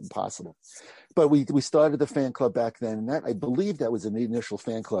 It's impossible. But we started the fan club back then, and I believe that was an initial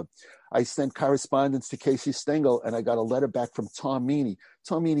fan club. I sent correspondence to Casey Stengel, and I got a letter back from Tom Meany.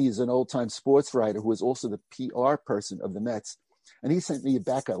 Tom Meany is an old-time sports writer who was also the PR person of the Mets. And he sent me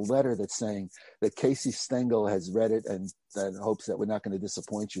back a letter that's saying that Casey Stengel has read it and hopes that we're not going to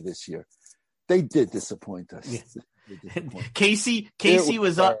disappoint you this year. They did disappoint us. Yeah. Casey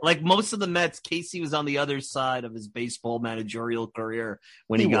was like most of the Mets. Casey was on the other side of his baseball managerial career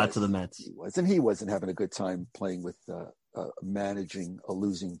when he got to the Mets. He wasn't having a good time playing with managing a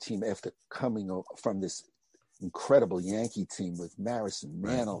losing team after coming from this incredible Yankee team with Maris and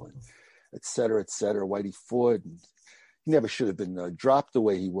Mantle and et cetera, Whitey Ford. And he never should have been dropped the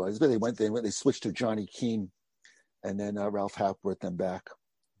way he was. But they switched to Johnny Keane, and then Ralph Houk brought them back.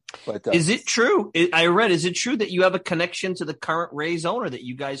 But is it true? Is it true that you have a connection to the current Rays owner, that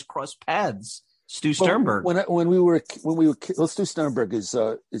you guys cross paths, Stu Sternberg? When we were kids, Stu Sternberg is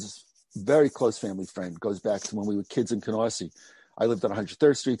a very close family friend. Goes back to when we were kids in Canarsie. I lived on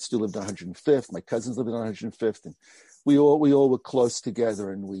 103rd Street. Stu lived on 105th. My cousins lived on 105th, and we all were close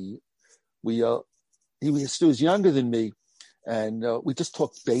together. And Stu was younger than me. And we just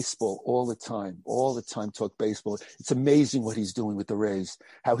talk baseball all the time, talk baseball. It's amazing what he's doing with the Rays,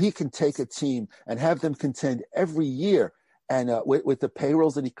 how he can take a team and have them contend every year. And with the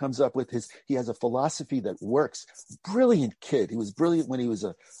payrolls that he comes up with, he has a philosophy that works. Brilliant kid. He was brilliant when he was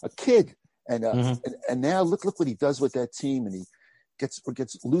a kid. And now look what he does with that team. And he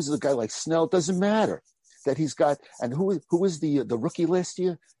loses a guy like Snell. It doesn't matter. That he's got, and who was the rookie last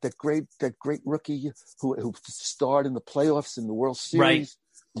year? That great rookie who starred in the playoffs in the World Series.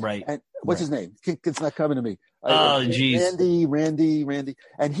 Right. And what's his name? It's not coming to me. Oh, geez. Randy.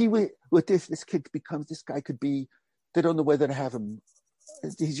 And he with this kid becomes, this guy could be. They don't know whether to have him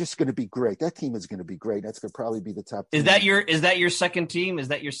he's just going to be great. That team is going to be great. That's going to probably be the top team. Is that your second team? Is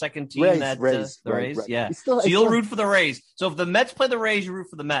that your second team? Rays, the Rays. Yeah. So you'll root for the Rays. So if the Mets play the Rays, you root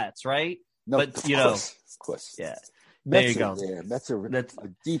for the Mets, right? No, but of course. Yeah. Mets there you go. There. Mets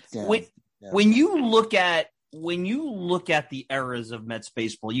are deep down. When you look at the eras of Mets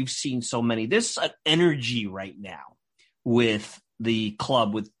baseball, you've seen so many. There's an energy right now with the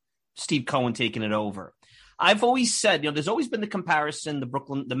club, with Steve Cohen taking it over. I've always said, there's always been the comparison,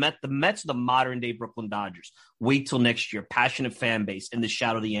 the Mets are the modern day Brooklyn Dodgers. Wait till next year, passionate fan base in the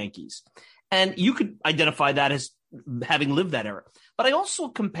shadow of the Yankees. And you could identify that as having lived that era. But I also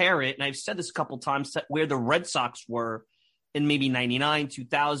compare it, and I've said this a couple of times, to where the Red Sox were in maybe 99,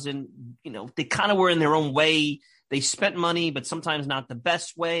 2000. They kind of were in their own way. They spent money, but sometimes not the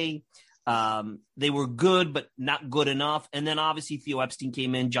best way. They were good, but not good enough. And then obviously Theo Epstein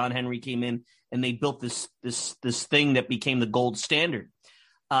came in, John Henry came in, and they built this thing that became the gold standard.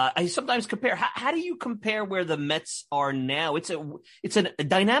 I sometimes compare. How do you compare where the Mets are now? It's a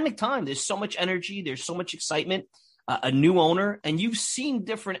dynamic time. There's so much energy. There's so much excitement. A new owner, and you've seen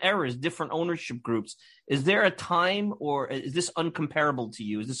different eras, different ownership groups. Is there a time, or is this uncomparable to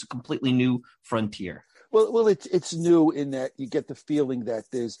you? Is this a completely new frontier? Well, it's new in that you get the feeling that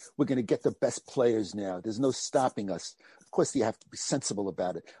we're going to get the best players now. There's no stopping us. Of course, you have to be sensible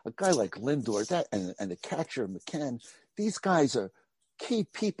about it. A guy like Lindor, and the catcher McCann, these guys are key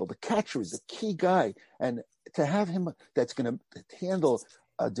people. The catcher is a key guy, and to have him that's going to handle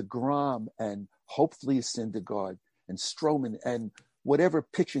DeGrom and hopefully a Syndergaard and Stroman and whatever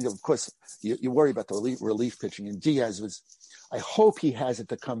pitching. Of course, you worry about the relief pitching, and Diaz was. I hope he has it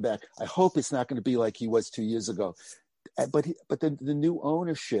to come back. I hope it's not going to be like he was 2 years ago. But the new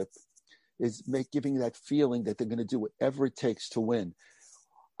ownership is giving that feeling that they're going to do whatever it takes to win.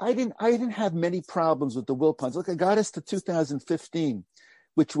 I didn't have many problems with the Wilpons. Look, I got us to 2015,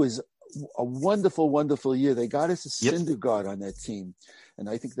 which was a wonderful, wonderful year. They got us a Syndergaard on that team. And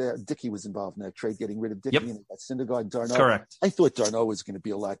I think that Dickey was involved in that trade, getting rid of Dickey and they got Syndergaard and d'Arnaud. Correct. I thought d'Arnaud was going to be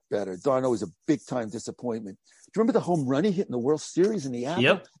a lot better. d'Arnaud was a big-time disappointment. Do you remember the home run he hit in the World Series in the Apple?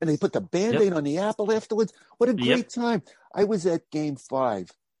 Yep. And they put the Band-Aid on the Apple afterwards? What a great time. I was at Game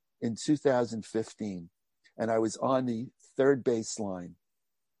 5 in 2015, and I was on the third baseline.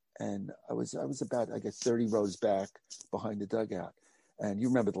 And I was about, 30 rows back behind the dugout. And you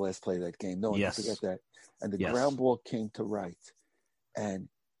remember the last play of that game. No one can forget that. And the ground ball came to right. And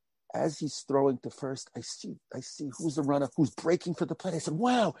as he's throwing to first, I see who's the runner, who's breaking for the play. I said,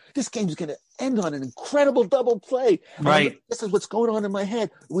 wow, this game's going to end on an incredible double play. Right. This is what's going on in my head.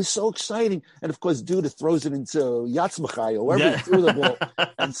 It was so exciting. And, of course, Duda throws it into Yatsmachai or wherever he threw the ball.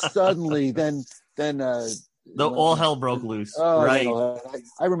 And suddenly then all hell broke loose. Oh, right.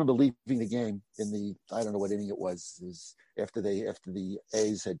 I remember leaving the game in I don't know what inning it was after the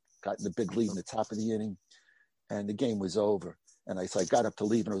A's had gotten the big lead in the top of the inning, and the game was over. And I got up to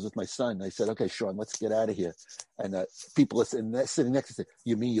leave, and I was with my son. And I said, "Okay, Sean, let's get out of here." And people sitting next to me said,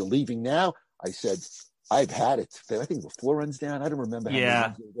 "You mean you're leaving now?" I said, "I've had it." I think it was 4 runs down. I don't remember.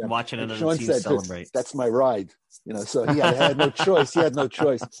 Watching another Sean team said, celebrate. That's my ride. So he had no choice. He had no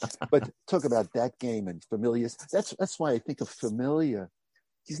choice. But talk about that game and Familia. That's why I think of Familia.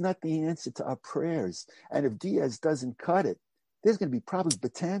 He's not the answer to our prayers. And if Diaz doesn't cut it, there's going to be problems.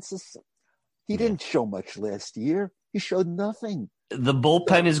 Betances, he didn't show much last year. He showed nothing. The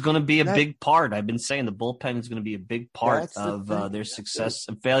bullpen is going to be a big part. I've been saying the bullpen is going to be a big part of their success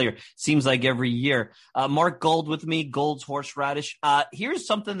and failure. Seems like every year. Mark Gold with me, Gold's Horseradish. Here's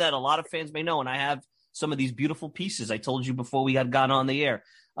something that a lot of fans may know, and I have some of these beautiful pieces I told you before we had gone on the air.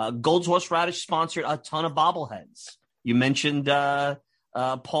 Gold's Horseradish sponsored a ton of bobbleheads. You mentioned Paul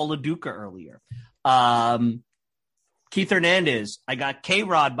LaDuca earlier. Keith Hernandez. I got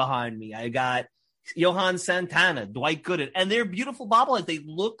K-Rod behind me. I got Johan Santana, Dwight Gooden, and they're beautiful bobbleheads. They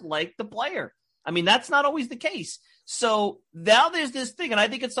look like the player. I mean, that's not always the case. So now there's this thing, and I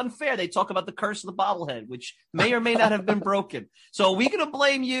think it's unfair. They talk about the curse of the bobblehead, which may or may not have been broken. So are we going to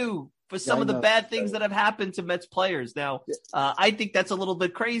blame you for some of the bad things that have happened to Mets players? Now, I think that's a little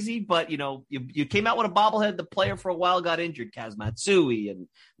bit crazy, but, you came out with a bobblehead. The player for a while got injured, Kaz Matsui and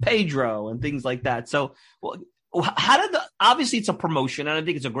Pedro and things like that. So obviously it's a promotion, and I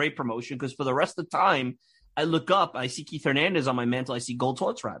think it's a great promotion because for the rest of the time, I look up, I see Keith Hernandez on my mantle, I see Gold's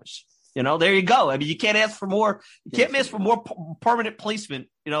Horseradish. There you go. I mean, you can't ask for more. You can't ask for more permanent placement,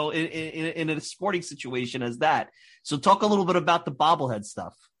 in a sporting situation as that. So talk a little bit about the bobblehead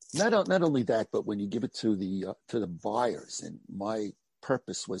stuff. Not only that, but when you give it to the buyers, and my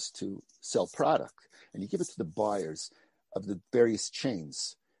purpose was to sell product, and you give it to the buyers of the various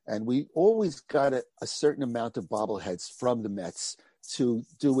chains. And we always got a certain amount of bobbleheads from the Mets to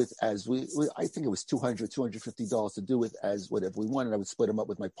do with as I think it was $250 to do with as whatever we wanted. I would split them up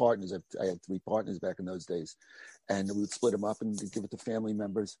with my partners. I had 3 partners back in those days, and we would split them up and give it to family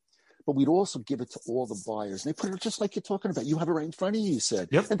members. But we'd also give it to all the buyers. And they put it just like you're talking about. You have it right in front of you, you said.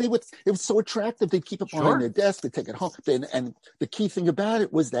 Yep. And it was so attractive. They'd keep it behind their desk. They'd take it home. And the key thing about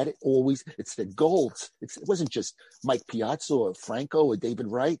it was that it said Golds. It wasn't just Mike Piazza or Franco or David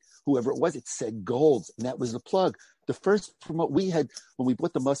Wright, whoever it was. It said Golds. And that was the plug. The first promote we had when we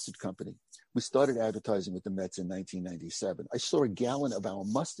bought the mustard company, we started advertising with the Mets in 1997. I saw a gallon of our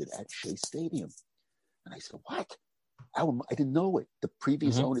mustard at Shea Stadium. And I said, what? I didn't know it. The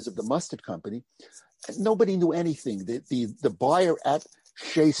previous owners of the mustard company, nobody knew anything. The buyer at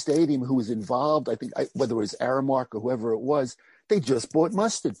Shea Stadium who was involved, I think, whether it was Aramark or whoever it was, they just bought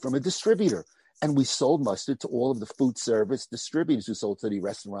mustard from a distributor. And we sold mustard to all of the food service distributors who sold to the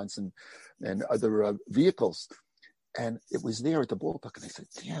restaurants and other vehicles. And it was there at the ballpark. And I said,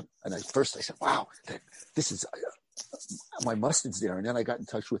 damn. And at first I said, wow, this is my mustard's there. And then I got in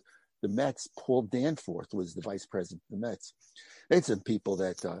touch with the Mets. Paul Danforth was the vice president of the Mets. They had some people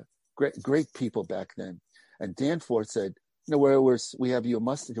that, great people back then. And Danforth said, we have your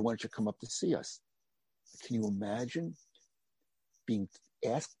mustard. Why don't you come up to see us? Can you imagine being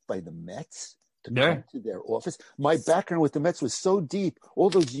asked by the Mets to come to their office? My background with the Mets was so deep. All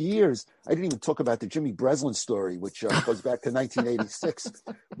those years, I didn't even talk about the Jimmy Breslin story, which goes back to 1986,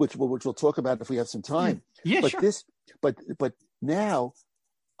 which we'll talk about if we have some time. Yeah, but sure. But now,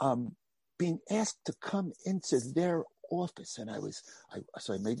 being asked to come into their office, and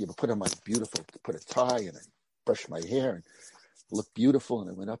so I made you put on my put a tie, and I brushed my hair and looked beautiful, and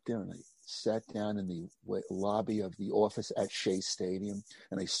I went up there and I sat down in the lobby of the office at Shea Stadium,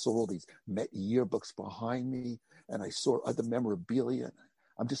 and I saw all these Met yearbooks behind me, and I saw other memorabilia, and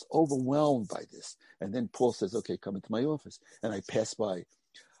I'm just overwhelmed by this. And then Paul says, okay, come into my office. And I passed by,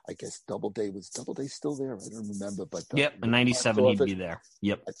 I guess Doubleday still there? I don't remember, but in 97 he'd be there.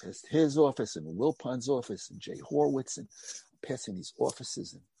 Yep. I passed his office and Wilpon's office and Jay Horwitz, and I'm passing these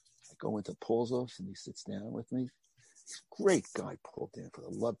offices, and I go into Paul's office and he sits down with me. He's a great guy, Paul Danforth.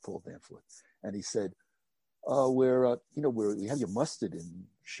 I love Paul Danforth. And he said, we have your mustard in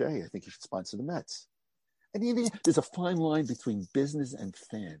Shea. I think you should sponsor the Mets. And there's a fine line between business and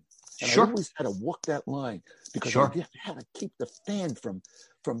fan. And I always had to walk that line because I had to keep the fan from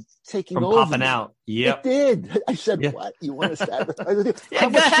taking over. From popping out. Yep. It did. I said, what? You want us to advertise? Yeah, How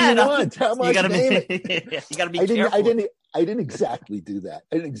much do you want? How much? You gotta be careful. I didn't exactly do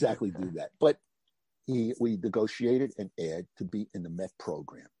that. But we negotiated an ad to be in the Met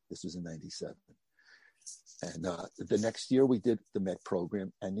program. This was in 97. And the next year we did the Met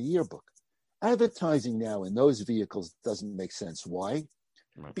program and the yearbook. Advertising now in those vehicles doesn't make sense. Why?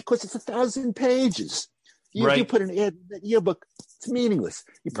 Right. Because it's 1,000 pages. You put an ad in that yearbook, it's meaningless.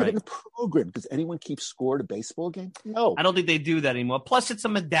 You put it in the program. Does anyone keep score at a baseball game? No. I don't think they do that anymore. Plus, it's a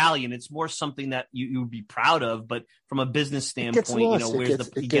medallion. It's more something that you would be proud of, but from a business standpoint,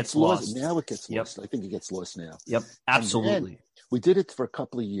 it gets lost. Now it gets lost. I think it gets lost now. Yep, absolutely. We did it for a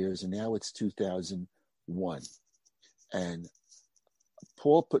couple of years, and now it's 2001. And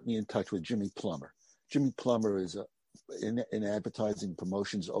Paul put me in touch with Jimmy Plummer. Jimmy Plummer is in advertising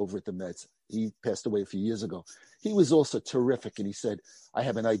promotions over at the Mets. He passed away a few years ago. He was also terrific. And he said, I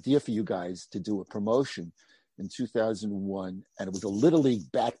have an idea for you guys to do a promotion in 2001. And it was a Little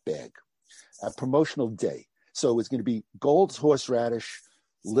League bat bag, a promotional day. So it was going to be Gold's Horseradish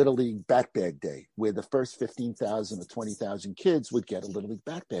Little League bat bag day, where the first 15,000 or 20,000 kids would get a Little League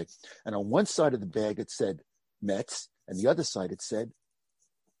bat bag. And on one side of the bag, it said Mets. And the other side, it said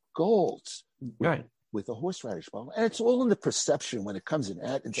Gold's. Right. With a horseradish bottle. And it's all in the perception when it comes into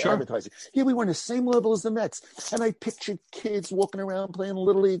advertising. Here we were on the same level as the Mets. And I pictured kids walking around playing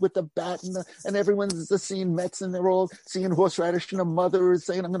Little League with the bat and everyone's just seeing Mets and they're all seeing horseradish and a mother is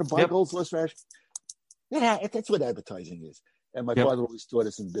saying, I'm going to buy Gold's horseradish. Yeah, that's what advertising is. And my father always taught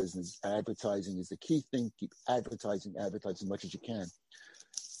us in business, advertising is the key thing. Keep advertising as much as you can.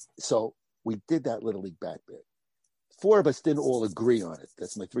 So we did that Little League bat bag. 4 of us didn't all agree on it.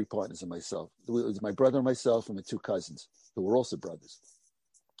 That's my 3 partners and myself. It was my brother and myself and my 2 cousins who were also brothers.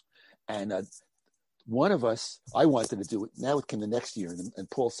 And one of us, I wanted to do it. Now it came the next year. And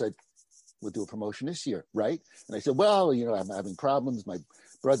Paul said, we'll do a promotion this year, right? And I said, well, I'm having problems. My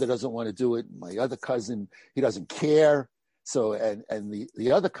brother doesn't want to do it. My other cousin, he doesn't care. So, and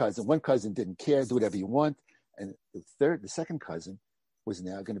the other cousin, one cousin didn't care, do whatever you want. And the second cousin was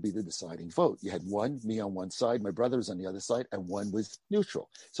now going to be the deciding vote. You had me on one side, my brother was on the other side, and one was neutral.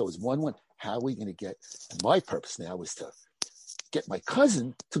 So it was 1-1. How are we going to get, and my purpose now was to get my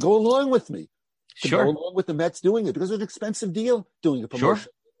cousin to go along with me. to Sure. go along with the Mets doing it, because it was an expensive deal doing a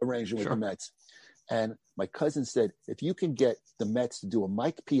promotion arrangement with Sure. the Mets. And my cousin said, if you can get the Mets to do a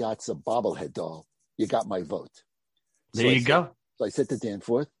Mike Piazza bobblehead doll, you got my vote. There you go. So I said to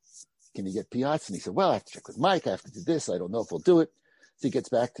Danforth, can you get Piazza? And he said, well, I have to check with Mike. I have to do this. I don't know if we'll do it. So he gets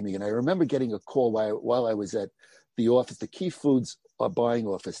back to me. And I remember getting a call while I was at the office, the Key Foods buying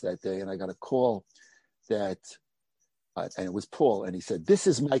office that day. And I got a call that, and it was Paul. And he said, this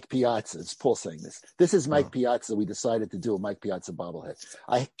is Mike Piazza. It's Paul saying this. This is Mike Piazza. We decided to do a Mike Piazza bobblehead.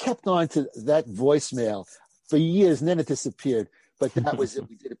 I kept on to that voicemail for years, and then it disappeared. But that was it.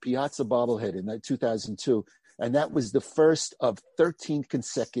 We did a Piazza bobblehead in 2002. And that was the first of 13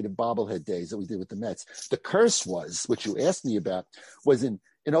 consecutive bobblehead days that we did with the Mets. The curse was, which you asked me about, was in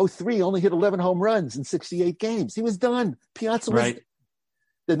 03, only hit 11 home runs in 68 games. He was done. Piazza was done.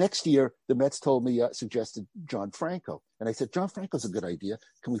 The next year, the Mets told me, suggested John Franco. And I said, John Franco's a good idea.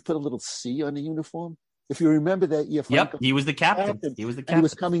 Can we put a little C on the uniform? If you remember that year, Franco, he was the captain. He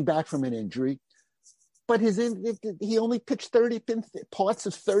was coming back from an injury. But he only pitched 30 parts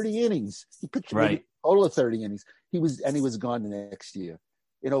of 30 innings. He pitched a total of 30 innings. He was gone the next year.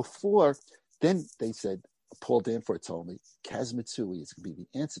 In 04, then they said, Paul Danforth told me, Kaz Matsui is going to be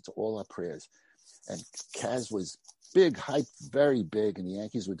the answer to all our prayers. And Kaz was big, hype, very big, and the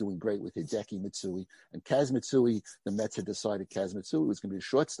Yankees were doing great with Hideki Matsui. And Kaz Matsui, the Mets had decided Kaz Matsui was going to be a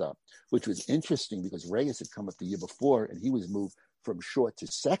shortstop, which was interesting because Reyes had come up the year before, and he was moved from short to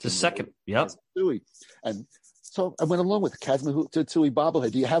second. Yep. And so I went along with Kaz Matsui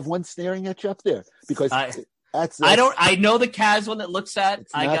bobblehead. Do you have one staring at you up there? Because that's I know the Kaz one that looks at.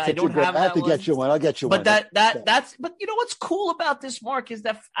 I don't have that. I have to get you one. I'll get you one. But that's you know what's cool about this, Mark, is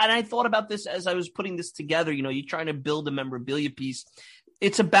that, and I thought about this as I was putting this together. You know, you're trying to build a memorabilia piece.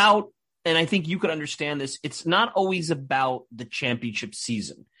 It's about, and I think you could understand this, it's not always about the championship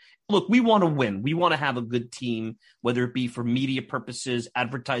season. Look, we want to win. We want to have a good team, whether it be for media purposes,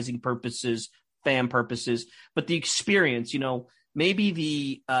 advertising purposes, fan purposes. But the experience, maybe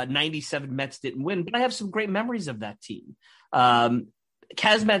the 97 Mets didn't win, but I have some great memories of that team.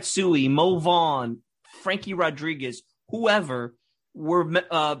 Kaz Matsui, Mo Vaughn, Frankie Rodriguez, whoever were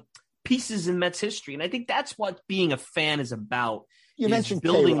pieces in Mets history. And I think that's what being a fan is about. You mentioned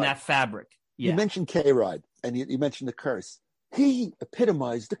building K-Rod. That fabric. Yeah. You mentioned K-Rod, and you mentioned the curse. He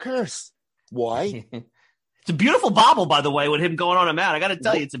epitomized the curse. Why? It's a beautiful bobble, by the way, with him going on a mat. I got to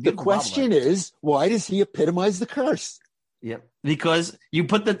tell you, it's a beautiful bobble. The question is, why does he epitomize the curse? Yep, because you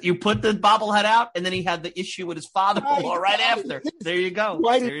put the bobblehead out, and then he had the issue with his father-in-law right after. There you go.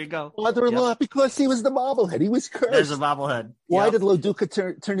 There you go. Father-in-law, yep. Because he was the bobblehead. He was cursed. There's a bobblehead. Why did Lo Duca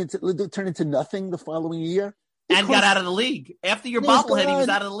turn into nothing the following year? And got out of the league. After your bobblehead, he was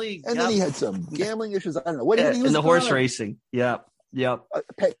out of the league. And then he had some gambling issues. I don't know. What he was in the horse racing. Yep.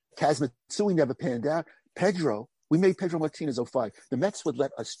 Kaz Matsui never panned out. We made Pedro Martinez 05. The Mets would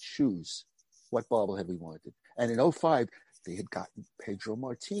let us choose what bobblehead we wanted. And in 05, they had gotten Pedro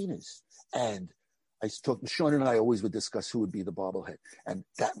Martinez. And Sean and I always would discuss who would be the bobblehead. And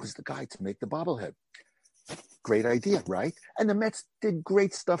that was the guy to make the bobblehead. Great idea, right? And the Mets did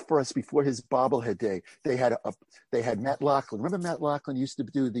great stuff for us before his bobblehead day. They had Matt Lachlan. Remember Matt Lachlan used to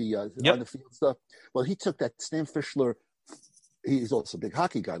do the on the field stuff? Well, he took that Stan Fischler. He's also a big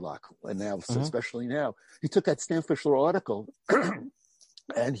hockey guy, Lachlan, and now, especially now, he took that Stan Fischler article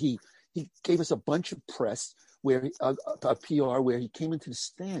and he gave us a bunch of press where a PR where he came into the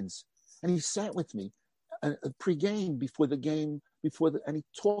stands and he sat with me pre-game before the game. And he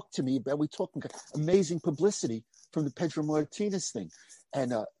talked to me about, amazing publicity from the Pedro Martinez thing.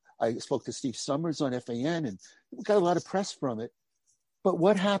 And I spoke to Steve Summers on FAN and we got a lot of press from it. But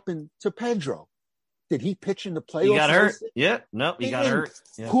what happened to Pedro? Did he pitch in the playoffs? He got hurt. Yeah. No, he got hurt.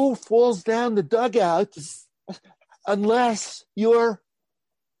 Yeah. Who falls down the dugout unless you're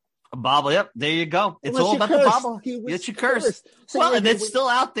a bobble? Yep. There you go. It's all about the bobble. It's your curse. Well, and it's still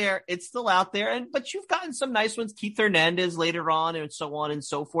out there. It's still out there. But you've gotten some nice ones. Keith Hernandez later on and so on and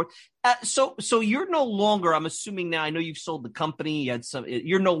so forth. So you're no longer, I'm assuming now, I know you've sold the company.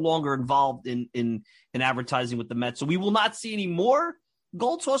 You're no longer involved in advertising with the Mets. So we will not see any more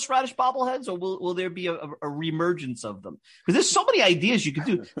Gold horseradish bobbleheads, or will there be a reemergence of them? Because there's so many ideas you could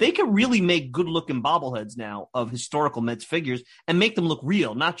do. They can really make good looking bobbleheads now of historical Mets figures and make them look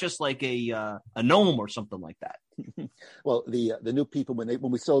real, not just like a gnome or something like that. Well, the new people, when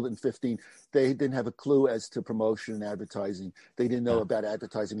we sold it in 15, they didn't have a clue as to promotion and advertising. They didn't know about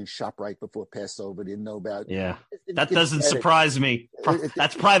advertising in ShopRite before Passover. They didn't know about. That doesn't surprise me.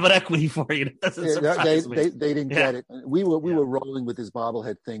 That's private equity for you. That doesn't surprise me. They didn't get it. We were rolling with this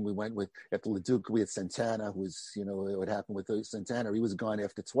bobblehead thing. We went with after Leduc. We had Santana, who was what happened with Santana. He was gone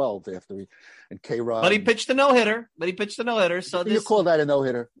after 12 and K-Rod. But he pitched a no hitter. So you call that a no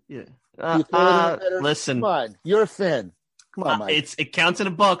hitter? Yeah. Listen, come on, you're a fan. Come on, Mike. It counts in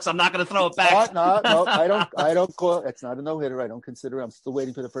the books. I'm not going to throw it back. No, I don't call it. It's not a no hitter. I don't consider it. I'm still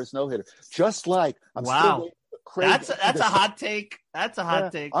waiting for the first no hitter. Just like I'm still waiting for Craig. That's a hot take. That's a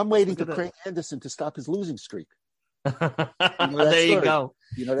hot take. I'm waiting for Craig Anderson to stop his losing streak. There you go.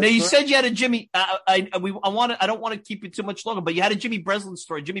 Now you said you had a Jimmy. I don't want to keep you too much longer, but you had a Jimmy Breslin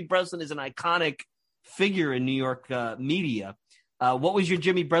story. Jimmy Breslin is an iconic figure in New York media. What was your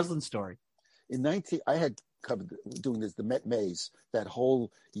Jimmy Breslin story? I had covered doing the Met Maze that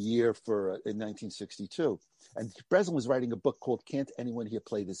whole year in 1962, and Breslin was writing a book called "Can't Anyone Here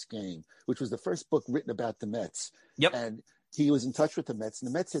Play This Game," which was the first book written about the Mets. Yep. And he was in touch with the Mets, and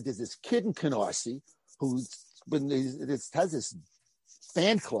the Mets said there's this kid in Canarsie who has this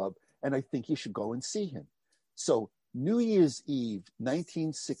fan club, and I think you should go and see him. So New Year's Eve,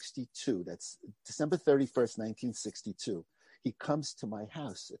 1962, that's December 31st, 1962, he comes to my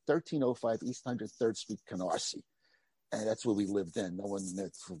house at 1305 East 103rd Street, Canarsie. And that's where we lived then. No one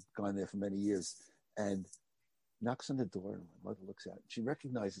that's gone there for many years. And knocks on the door, and my mother looks out. She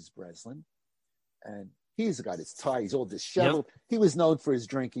recognizes Breslin. And he's got his tie. He's all disheveled. Yep. He was known for his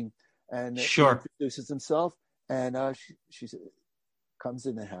drinking. And he introduces himself. And she comes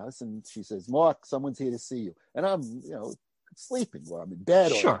in the house, and she says, "Mark, someone's here to see you." And I'm, sleeping, or I'm in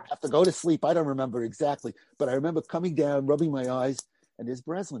bed, or I have to go to sleep. I don't remember exactly, but I remember coming down, rubbing my eyes, and there's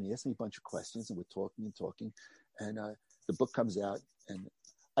Breslin. He asked me a bunch of questions, and we're talking, and the book comes out, and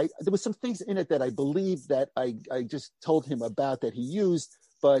there was some things in it that I believe that I just told him about that he used,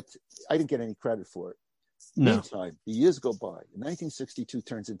 but I didn't get any credit for it. No. Meantime, the years go by. 1962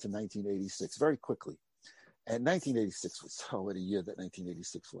 turns into 1986 very quickly, and 1986 was what a year that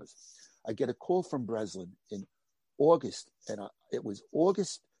 1986 was. I get a call from Breslin in August, and it was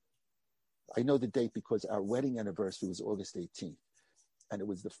August. I know the date because our wedding anniversary was August 18th, and it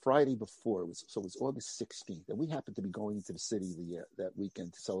was the Friday before. It was August 16th, and we happened to be going into the city that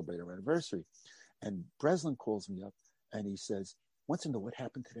weekend to celebrate our anniversary. And Breslin calls me up, and he says, "Wants to know what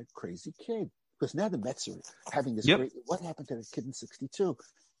happened to that crazy kid, because now the Mets are having this. What happened to that kid in '62?"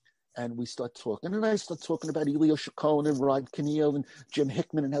 And we start talking, and I start talking about Elio Chacon and Rod Kaniel and Jim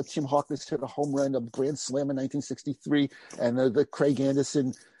Hickman, and how Tim Harkness hit a home run, a grand slam in 1963, and the Craig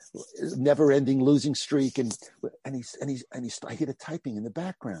Anderson never-ending losing streak, and I hear the typing in the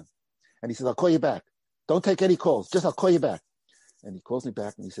background, and he says, "I'll call you back. Don't take any calls. Just I'll call you back." And he calls me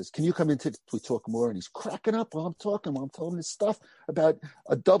back, and he says, "Can you come in we talk more?" And he's cracking up while I'm talking, while I'm telling him this stuff about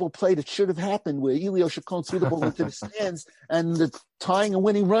a double play that should have happened, where Elio Chacon threw the ball into the stands, and the tying and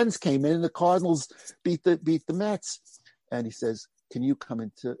winning runs came in, and the Cardinals beat the Mets. And he says, "Can you come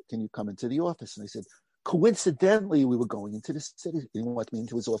into the office?" And I said, coincidentally, we were going into the city. He didn't want me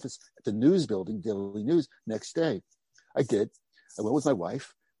into his office at the news building, Daily News, next day. I did. I went with my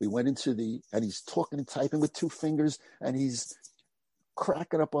wife. We went into and he's talking and typing with two fingers, and he's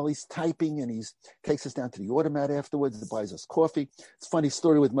cracking up while he's typing, and he takes us down to the automat afterwards and buys us coffee. It's a funny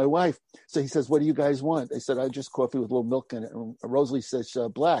story with my wife. So he says, "What do you guys want?" I said, "I just coffee with a little milk in it." And Rosalie says,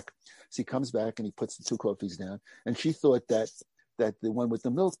 "Black." So he comes back and he puts the two coffees down, and she thought that the one with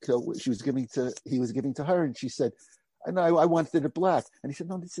the milk he was giving to her, and she said, "And I wanted it black." And he said,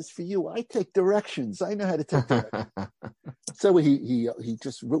 "No, this is for you. I take directions. I know how to take directions." So he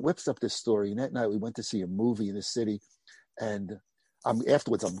just whips up this story, and that night we went to see a movie in the city, and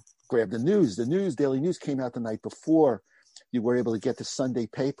afterwards, I'm grabbed the news. The Daily News came out the night before. You were able to get the Sunday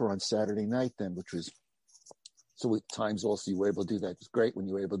paper on Saturday night then, which was, so at Times also you were able to do that. It was great when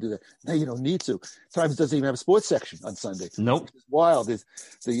you were able to do that. Now you don't need to. Times doesn't even have a sports section on Sunday. Nope. It's wild.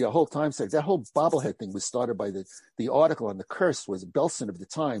 The whole Times section, that whole bobblehead thing was started by the article on the curse was Belson of the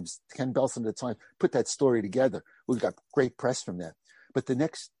Times. Ken Belson of the Times put that story together. We got great press from that. But the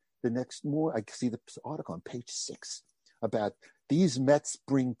next more, I see the article on page 6 about these Mets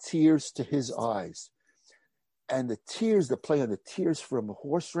bring tears to his eyes. And the play on the tears from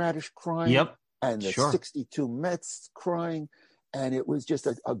horseradish crying. Yep. And the 62 Mets crying. And it was just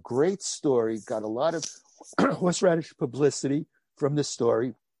a great story. Got a lot of horseradish publicity from the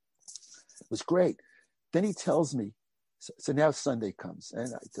story. It was great. Then he tells me So now Sunday comes,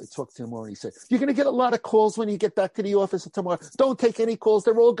 and I talked to him more, and he said, "You're going to get a lot of calls when you get back to the office tomorrow. Don't take any calls.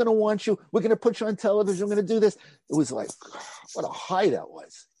 They're all going to want you. We're going to put you on television. We're going to do this." It was like, what a high that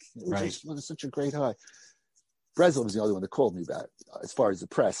was. It was such a great high. Breslin was the only one that called me about it, as far as the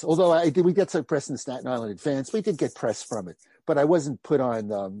press. Although we get some press in the Staten Island Advance. We did get press from it, but I wasn't put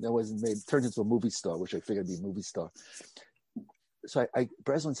on. I wasn't turned into a movie star, which I figured would be a movie star. So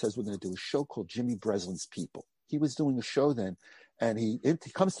Breslin says we're going to do a show called Jimmy Breslin's People. He was doing a show then, and he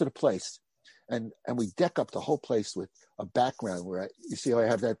comes to the place, and we deck up the whole place with a background where you see how I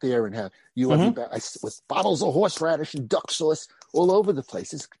have that there, and have you with bottles of horseradish and duck sauce all over the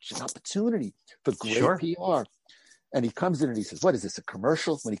place. It's an opportunity for great PR. And he comes in and he says, "What is this, a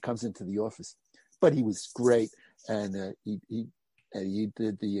commercial?" When he comes into the office, but he was great, and he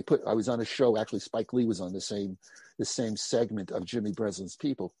did I was on a show. Actually, Spike Lee was on the same segment of Jimmy Breslin's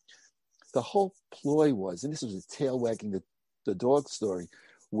People. The whole ploy was, and this was a tail wagging the dog story,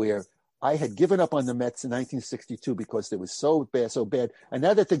 where I had given up on the Mets in 1962 because they was so bad. And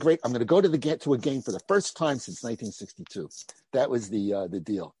now that they're great, I'm going to go to a game for the first time since 1962. That was the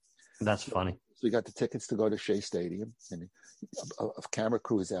deal. That's funny. So we got the tickets to go to Shea Stadium, and a camera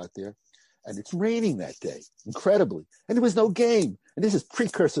crew is out there, and it's raining that day, incredibly. And there was no game. And this is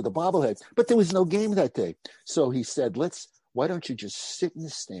precursor to bobblehead, but there was no game that day. So he said, why don't you just sit in the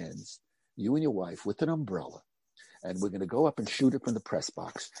stands, you and your wife, with an umbrella, and we're going to go up and shoot it from the press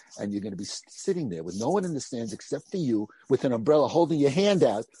box. And you're going to be sitting there with no one in the stands except for you, with an umbrella, holding your hand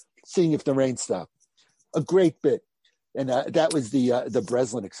out, seeing if the rain stopped. A great bit. And that was the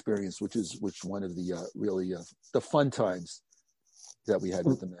Breslin experience, which one of the really the fun times that we had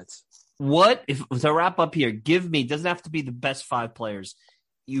with the Mets. To wrap up here, doesn't have to be the best 5 players.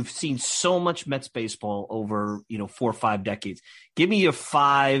 You've seen so much Mets baseball over 4 or 5 decades. Give me your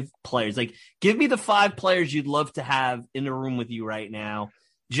 5 players. Give me the 5 players you'd love to have in a room with you right now,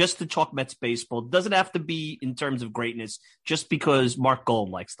 just to talk Mets baseball. Doesn't have to be in terms of greatness, just because Mark Gold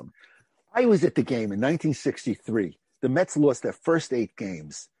likes them. I was at the game in 1963. The Mets lost their first 8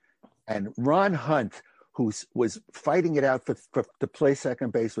 games, and Ron Hunt, who was fighting it out to play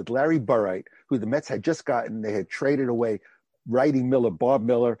second base with Larry Burright, who the Mets had just gotten. They had traded away Righty Miller, Bob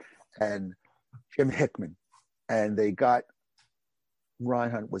Miller, and Jim Hickman, and they got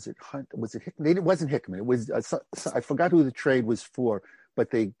Ron Hunt. Was it Hunt? Was it Hickman? It wasn't Hickman. It was I forgot who the trade was for, but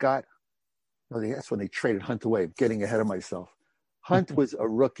they got. That's when they traded Hunt away. I'm getting ahead of myself. Hunt was a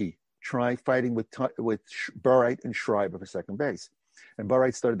rookie. Fighting with Burright and Schreiber for second base, and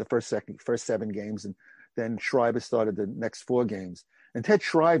Burright started the first 7 games, and then Schreiber started the next 4 games. And Ted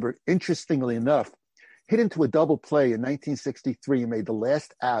Schreiber, interestingly enough, hit into a double play in 1963 and made the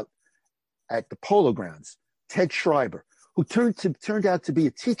last out at the Polo Grounds. Ted Schreiber, who turned out to be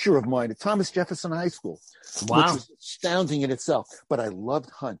a teacher of mine at Thomas Jefferson High School, which was astounding in itself. But I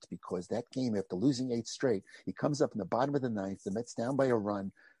loved Hunt because that game, after losing 8 straight, he comes up in the bottom of the 9th, the Mets down by a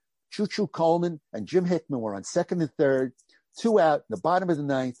run. Choo-Choo Coleman and Jim Hickman were on second and third, 2 out in the bottom of the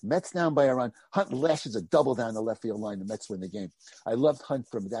 9th. Mets down by a run. Hunt lashes a double down the left field line. The Mets win the game. I loved Hunt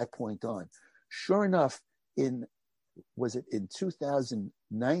from that point on. Sure enough, in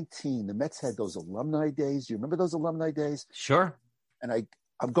 2019, the Mets had those alumni days. You remember those alumni days? Sure. And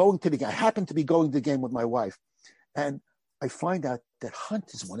I'm going to the game. I happen to be going to the game with my wife, and I find out that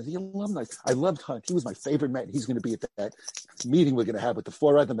Hunt is one of the alumni. I loved Hunt. He was my favorite Met. He's going to be at that meeting we're going to have with the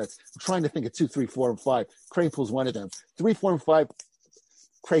 4 other Mets. I'm trying to think of 2, 3, 4, and 5. Kranepool's one of them. 3, 4, and 5,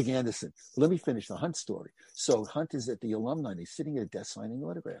 Craig Anderson. Let me finish the Hunt story. So Hunt is at the alumni. He's sitting at a desk signing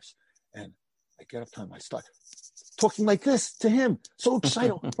autographs. And I get up to him. I start talking like this to him. So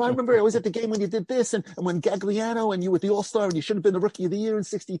excited. I remember I was at the game when you did this, and when Gagliano and you were the All-Star, and you should have been the Rookie of the Year in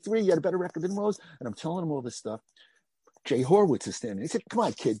 63. You had a better record than Rose. And I'm telling him all this stuff. Jay Horwitz is standing. He said, "Come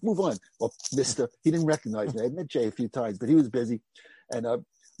on, kid, move on." Well, mister, he didn't recognize me. I met Jay a few times, but he was busy. And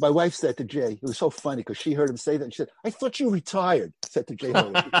my wife said to Jay, it was so funny because she heard him say that. And she said, "I thought you retired," said to Jay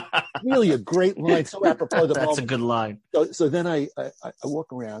Horwitz. Really a great line, so apropos the That's moment. a good line. So then I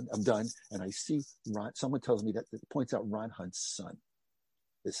walk around, I'm done, and I see Ron. Someone tells me that points out Ron Hunt's son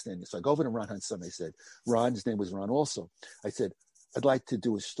is standing. So I go over to Ron Hunt's son. I said, his name was Ron also. I said, "I'd like to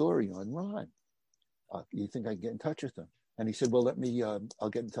do a story on Ron. You think I can get in touch with him?" And he said, "Well, let me, I'll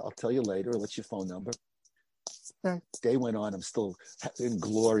tell you later. What's your phone number?" Day went on. I'm still in a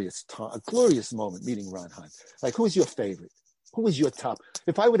glorious moment meeting Ron Hunt. Like, who's your favorite? Who was your top?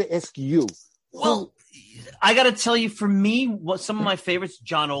 If I were to ask you. Well, I got to tell you, for me, some of my favorites,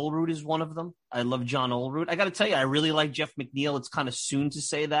 John Olerud is one of them. I love John Olerud. I got to tell you, I really like Jeff McNeil. It's kind of soon to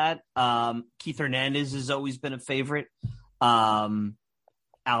say that. Keith Hernandez has always been a favorite. Al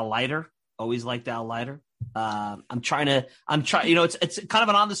Leiter. Always liked Al Leiter. I'm trying. It's kind of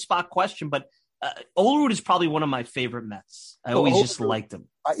an on the spot question, but Olerud is probably one of my favorite Mets. I always just liked him.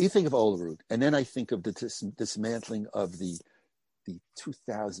 You think of Olerud, and then I think of the dismantling of the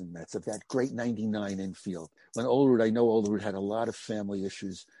 2000 Mets, of that great 99 infield. When I know Olerud had a lot of family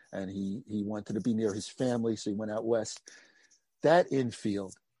issues, and he wanted to be near his family, so he went out west. That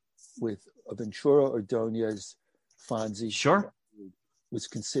infield with Ventura, Ordonez, Fonzie, sure, was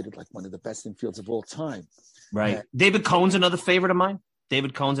considered like one of the best infields of all time. Right. And David Cohn's another favorite of mine.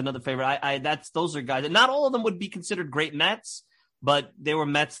 Those are guys. Not all of them would be considered great Mets, but they were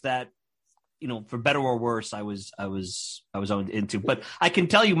Mets that, for better or worse, I was into. But I can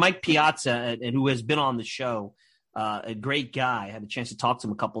tell you, Mike Piazza, and who has been on the show, a great guy. I had a chance to talk to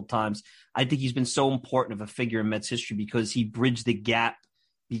him a couple of times. I think he's been so important of a figure in Mets history because he bridged the gap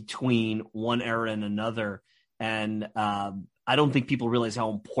between one era and another. And I don't think people realize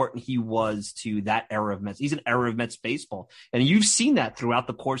how important he was to that era of Mets. He's an era of Mets baseball. And you've seen that throughout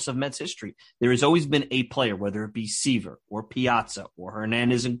the course of Mets history. There has always been a player, whether it be Seaver or Piazza or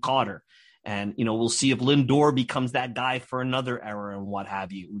Hernandez and Carter. And, we'll see if Lindor becomes that guy for another era and what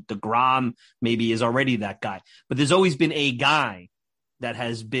have you. DeGrom maybe is already that guy. But there's always been a guy that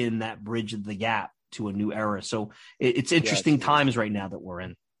has been that bridge of the gap to a new era. So it's interesting times right now that we're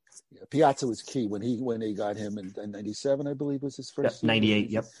in. Yeah, Piazza was key when they got him in 97, I believe was his first. 98.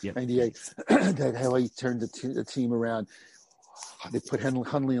 Yep. 98. That how he turned the team around. They put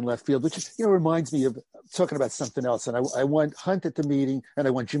Hundley in left field, which reminds me of talking about something else. And I want Hunt at the meeting, and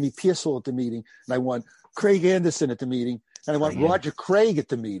I want Jimmy Pearsall at the meeting, and I want Craig Anderson at the meeting, and I want Roger Craig at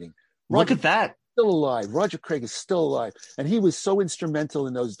the meeting. Look at that. Still alive. Roger Craig is still alive, and he was so instrumental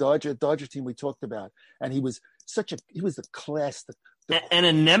in those Dodger team we talked about. And he was the class. And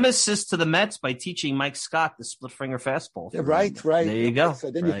a nemesis to the Mets by teaching Mike Scott the split finger fastball. Right. There you go.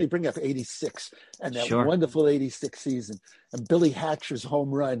 So then you bring up 86 and that wonderful 86 season and Billy Hatcher's home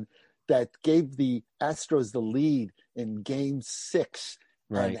run that gave the Astros the lead in Game 6.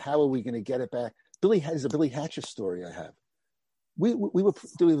 Right. And how are we going to get it back? Is a Billy Hatcher story I have. We were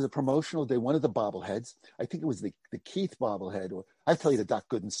doing a promotional day, one of the bobbleheads. I think it was the Keith bobblehead, or I'll tell you the Doc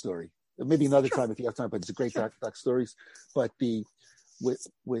Gooden story. Maybe another time if you have time, but it's a great Doc stories. But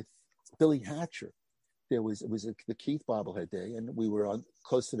with Billy Hatcher, it was the Keith bobblehead day, and we were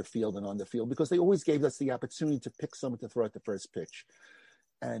close to the field and on the field because they always gave us the opportunity to pick someone to throw at the first pitch.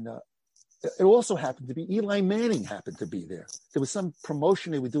 And it also happened to be Eli Manning happened to be there. There was some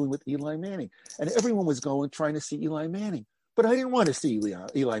promotion they were doing with Eli Manning, and everyone was trying to see Eli Manning. But I didn't want to see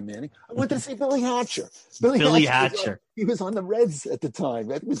Eli Manning. I wanted to see Billy Hatcher. Billy Hatcher. He was on the Reds at the time.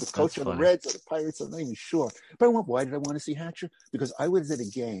 He was the coach of the Reds or the Pirates. I'm not even sure. But why did I want to see Hatcher? Because I was at a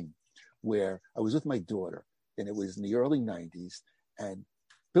game where I was with my daughter, and it was in the early 90s, and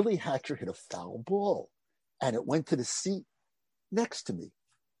Billy Hatcher hit a foul ball, and it went to the seat next to me.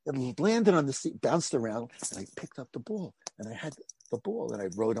 It landed on the seat, bounced around, and I picked up the ball. And I had the ball, and I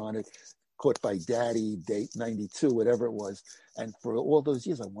wrote on it, caught by Daddy, date 92, whatever it was. And for all those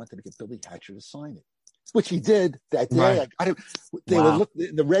years, I wanted to get Billy Hatcher to sign it, which he did that day. Right. I got him. They were looking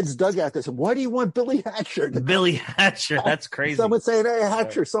in the Reds dugout. They said, "Why do you want Billy Hatcher?" Billy Hatcher, that's crazy. Someone saying, "Hey,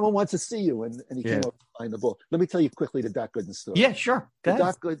 Hatcher, someone wants to see you," and he came up behind the ball. Let me tell you quickly the Doc Gooden story. Yeah, sure. The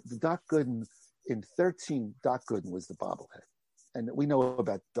Doc Gooden in 13. Doc Gooden was the bobblehead. And we know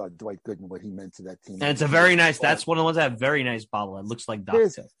about Dwight Gooden, what he meant to that team. And it's a very nice. That's one of the ones that have very nice bobblehead. Looks like Doc.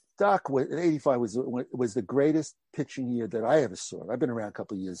 Doc in '85 was the greatest pitching year that I ever saw. I've been around a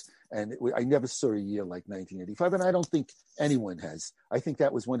couple of years, and I never saw a year like 1985, and I don't think anyone has. I think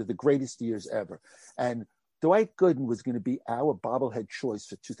that was one of the greatest years ever. And Dwight Gooden was going to be our bobblehead choice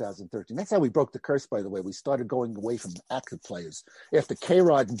for 2013. That's how we broke the curse, by the way. We started going away from active players after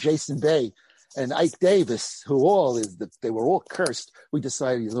K-Rod and Jason Bay and Ike Davis, they were all cursed. We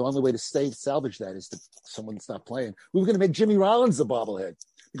decided the only way to salvage that is someone stop playing. We were going to make Jimmy Rollins the bobblehead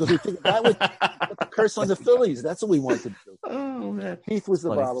because we figured that would put the curse on the Phillies. That's what we wanted to do. Oh, man. Keith was the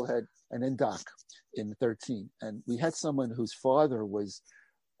bobblehead, and then Doc in 13. And we had someone whose father was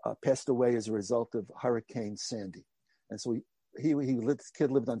passed away as a result of Hurricane Sandy. And so this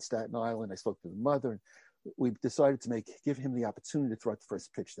kid lived on Staten Island. I spoke to the mother, and we decided to give him the opportunity to throw out the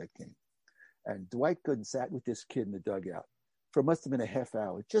first pitch that game. And Dwight Gooden sat with this kid in the dugout for must have been a half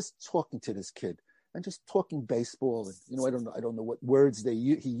hour, just talking to this kid and just talking baseball. And I don't know what words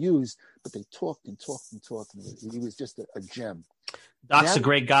he used, but they talked and talked and talked. And he was just a gem. Doc's a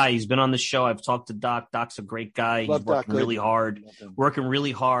great guy. He's been on the show. I've talked to Doc. Doc's a great guy. He's working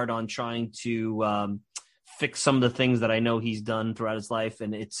really hard on trying to fix some of the things that I know he's done throughout his life.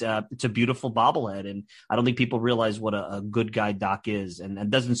 And it's a beautiful bobblehead. And I don't think people realize what a good guy Doc is. And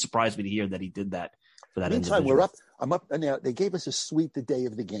it doesn't surprise me to hear that he did that. for that Meantime, individual. I'm up, and now they gave us a suite the day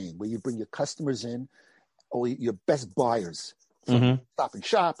of the game where you bring your customers in, or your best buyers from Stop and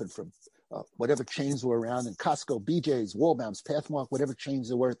Shop and from whatever chains were around, and Costco, BJ's, Walbaum's, Pathmark, whatever chains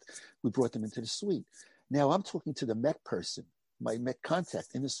there were, we brought them into the suite. Now I'm talking to the Met person, my Met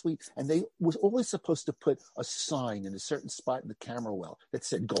contact in the suite, and they was always supposed to put a sign in a certain spot in the camera well that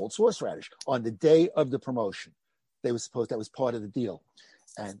said Gold's Horseradish on the day of the promotion. They were supposed, that was part of the deal.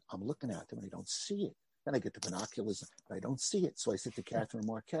 And I'm looking at them and I don't see it. Then I get the binoculars and I don't see it. So I said to Catherine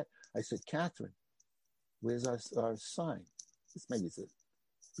Marquette, I said, Catherine, where's our sign? Maybe it's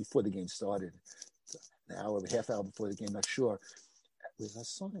before the game started, an hour, half hour before the game, not sure. Where's our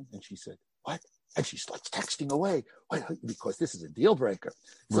sign? And she said, what? And she starts texting away. Why? Because this is a deal breaker.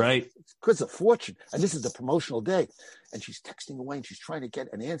 Right. It's because of fortune. And this is the promotional day. And she's texting away and she's trying to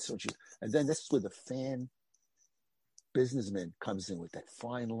get an answer. And then this is where the fan businessman comes in with that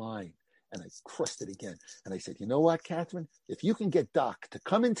fine line. And I crossed it again. And I said, you know what, Catherine? If you can get Doc to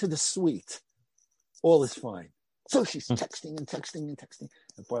come into the suite, all is fine. So she's texting and texting and texting.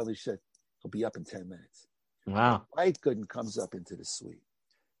 And finally she said, he'll be up in 10 minutes. Wow. Dwight Gooden comes up into the suite.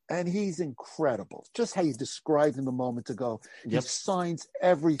 And he's incredible. Just how you described him a moment ago. He signs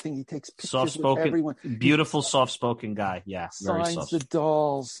everything. He takes pictures with everyone. Beautiful, soft-spoken guy. Yeah, very signs the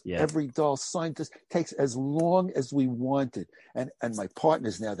dolls. Yeah. Every doll signed this. Takes as long as we wanted. And my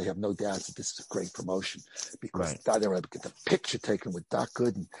partners now, they have no doubt that this is a great promotion because they were able to get the picture taken with Doc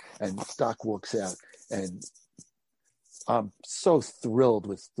Gooden. And Doc walks out. And I'm so thrilled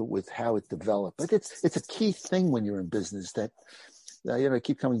with how it developed. But it's a key thing when you're in business that, I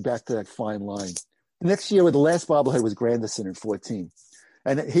keep coming back to that fine line. The next year, the last bobblehead was Granderson in 14.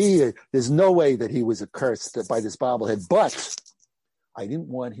 And there's no way that he was accursed by this bobblehead, but I didn't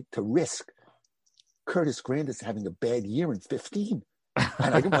want to risk Curtis Granderson having a bad year in 15. And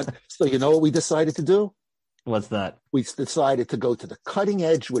I didn't want, so you know what we decided to do? What's that? We decided to go to the cutting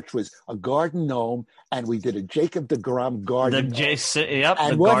edge, which was a garden gnome, and we did a Jacob deGrom garden gnome.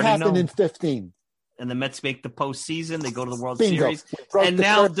 And what happened in 15? And the Mets make the postseason. They go to the World Series. And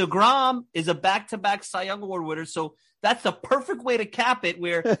now deGrom is a back-to-back Cy Young Award winner. So that's the perfect way to cap it,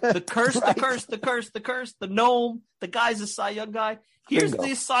 where the curse, the gnome, the guy's a Cy Young guy. Here's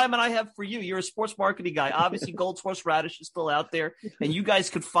the assignment I have for you. You're a sports marketing guy. Obviously, Gold's Horseradish is still out there. And you guys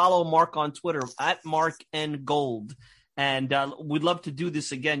could follow Mark on Twitter, @MarkNGold. And we'd love to do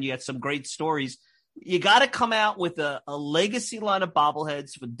this again. You had some great stories. You got to come out with a legacy line of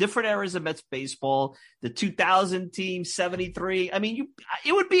bobbleheads for different eras of Mets baseball. The 2000 team, 73. I mean,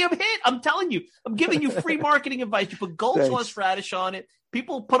 it would be a hit. I'm telling you. I'm giving you free marketing advice. You put Gold's Horseradish on it.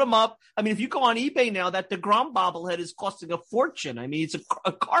 People put them up. I mean, if you go on eBay now, that deGrom bobblehead is costing a fortune. I mean, it's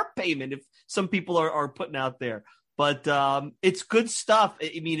a car payment if some people are putting out there. But it's good stuff.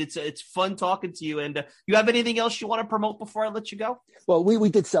 I mean, it's fun talking to you. And you have anything else you want to promote before I let you go? Well, we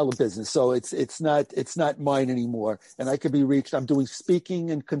did sell a business, so it's not mine anymore. And I could be reached. I'm doing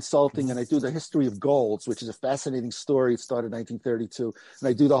speaking and consulting, and I do the history of Golds, which is a fascinating story. It started in 1932, and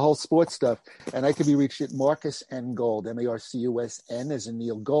I do the whole sports stuff. And I could be reached at Marcus N. Gold, MARCUSN as in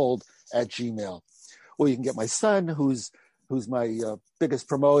Neil Gold @Gmail. Or you can get my son, who's my biggest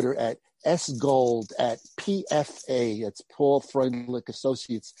promoter, at sgold @PFA. It's Paul Freundlich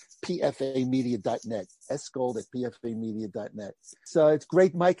Associates, PFAmedia.net. sgold @PFAmedia.net. So it's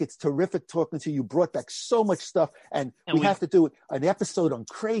great, Mike. It's terrific talking to you. You brought back so much stuff, and we have to do an episode on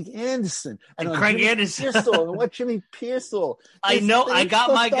Craig Anderson and on Craig Jimmy Anderson Pearsall and what Jimmy Pearsall. I know. I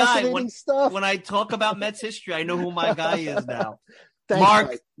got my guy. When I talk about Mets history, I know who my guy is now. Thanks, Mark,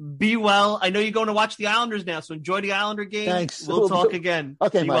 Mike. Be well. I know you're going to watch the Islanders now, so enjoy the Islander game. Thanks. We'll talk again.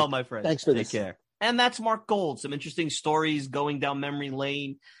 Okay, be Mike. well, my friend. Thanks for Take care. And that's Mark Gold. Some interesting stories going down memory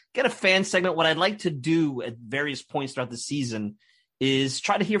lane. Get a fan segment. What I'd like to do at various points throughout the season is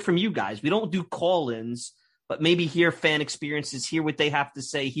try to hear from you guys. We don't do call-ins, but maybe hear fan experiences, hear what they have to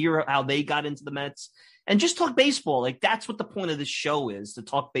say, hear how they got into the Mets. And just talk baseball. Like, that's what the point of this show is, to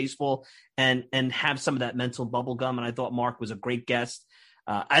talk baseball and have some of that mental bubble gum. And I thought Mark was a great guest.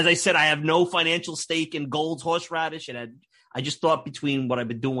 As I said, I have no financial stake in Gold's Horseradish. I just thought between what I've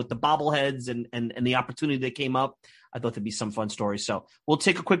been doing with the bobbleheads and the opportunity that came up, I thought there'd be some fun stories. So we'll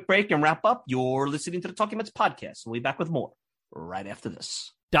take a quick break and wrap up. You're listening to the Talking Mets podcast. We'll be back with more right after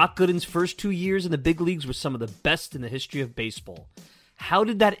this. Doc Gooden's first 2 years in the big leagues were some of the best in the history of baseball. How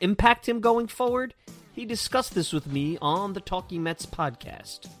did that impact him going forward? He discussed this with me on the Talking Mets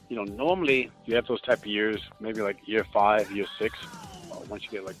podcast. Normally you have those type of years, maybe like year 5, year 6, once you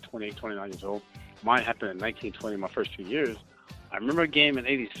get like 28, 29 years old. Mine happened in 1920, my first 2 years. I remember a game in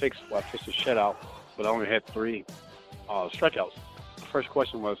 86 where I pitched a shutout, but I only had 3 strikeouts. The first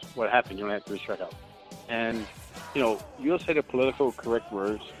question was, what happened? You only had 3 strikeouts. And, you'll say the political correct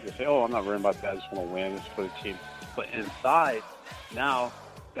words. You say, oh, I'm not worrying about that. I just want to win. It's for the team. But inside, now,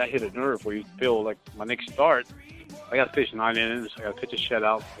 that hit a nerve where you feel like my next start, I got to pitch 9 innings. I got to pitch a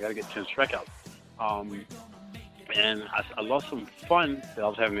shutout. I got to get 10 strikeouts. And I lost some fun that I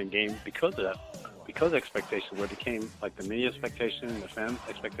was having in the game because of that. Because of expectations, where it became like the media expectation, the fan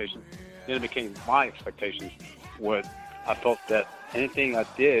expectation, then it became my expectations. What I felt that anything I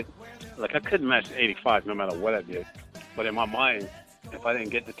did, like I couldn't match 85 no matter what I did. But in my mind, if I didn't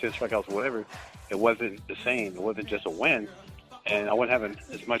get the 10 strikeouts or whatever, it wasn't the same. It wasn't just a win. And I wasn't having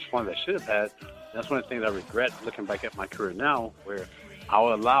as much fun as I should have had. And that's one of the things I regret looking back at my career now, where I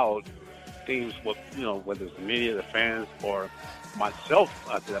allowed things, whether it's the media, the fans, or myself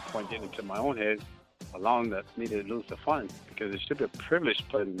at that point getting into my own head, allowing me to lose the fun, because it should be a privilege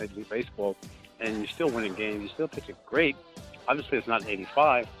playing Major League Baseball, and you're still winning games, you're still pitching great. Obviously, it's not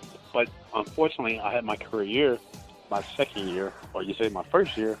 85, but unfortunately, I had my career year, my second year, or you say my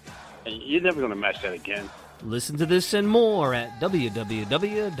first year, and you're never going to match that again. Listen to this and more at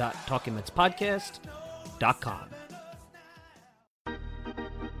www.talkingmetspodcast.com.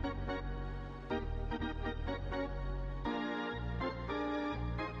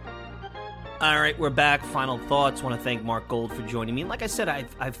 All right, we're back. Final thoughts. Want to thank Mark Gold for joining me. And like I said,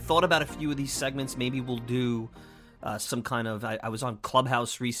 I've thought about a few of these segments. Maybe we'll do some kind of. I was on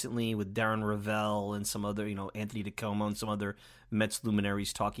Clubhouse recently with Darren Ravel and some other, Anthony DiComo and some other Mets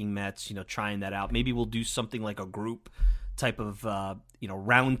luminaries talking Mets. Trying that out. Maybe we'll do something like a group type of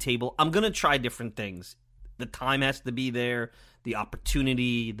round table. I'm gonna try different things. The time has to be there, the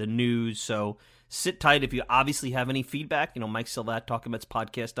opportunity, the news. So sit tight. If you obviously have any feedback, Mike Silva at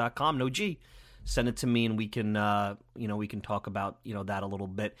TalkingMetsPodcast.com. No G. Send it to me and we can we can talk about that a little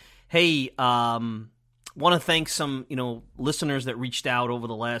bit. Hey, want to thank some listeners that reached out over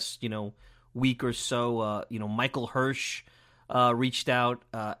the last week or so. Michael Hirsch reached out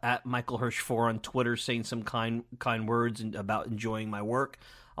at Michael Hirsch 4 on Twitter, saying some kind words about enjoying my work.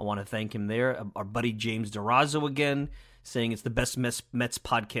 I want to thank him there. Our buddy James Durazo again, saying it's the best Mets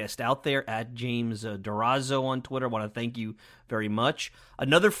podcast out there, at James Durazo on Twitter. I want to thank you very much.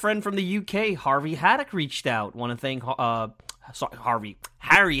 Another friend from the UK, Harvey Haddock, reached out. Want to thank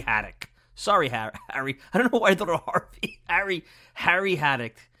Harry Haddock. Sorry, Harry. I don't know why I thought of Harvey. Harry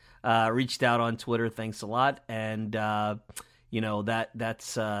Haddock reached out on Twitter. Thanks a lot. And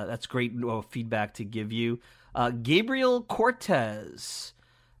that's great feedback to give you. Gabriel Cortez,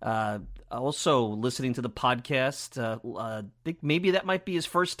 also listening to the podcast. I think maybe that might be his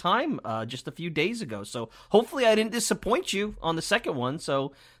first time just a few days ago. So hopefully I didn't disappoint you on the second one.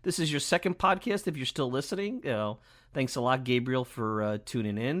 So this is your second podcast if you're still listening. Thanks a lot, Gabriel, for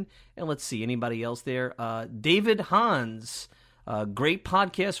tuning in. And let's see, anybody else there? David Hans, great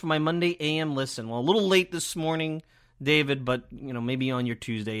podcast for my Monday AM listen. Well, a little late this morning, David, but maybe on your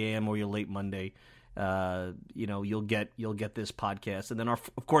Tuesday AM or your late Monday. You'll get this podcast. And then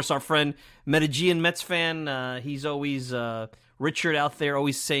of course our friend Medellin Mets fan, he's always Richard out there,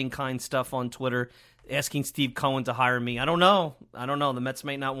 always saying kind stuff on Twitter, asking Steve Cohen to hire me. I don't know. The Mets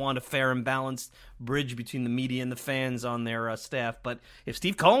might not want a fair and balanced bridge between the media and the fans on their staff. But if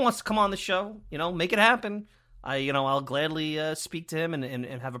Steve Cohen wants to come on the show, make it happen. I'll gladly speak to him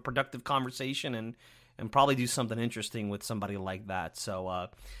and have a productive conversation and probably do something interesting with somebody like that. So,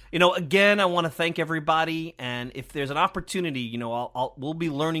 again, I want to thank everybody. And if there's an opportunity, we'll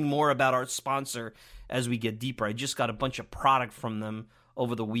be learning more about our sponsor as we get deeper. I just got a bunch of product from them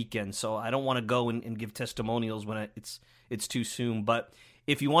over the weekend, so I don't want to go and give testimonials when it's too soon. But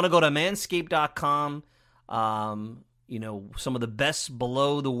if you want to go to manscaped.com, some of the best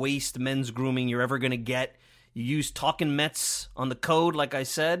below-the-waist men's grooming you're ever going to get. You use Talkin' Mets on the code, like I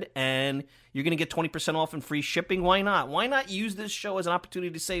said, and you're going to get 20% off and free shipping. Why not? Why not use this show as an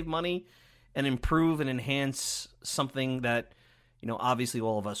opportunity to save money and improve and enhance something that, obviously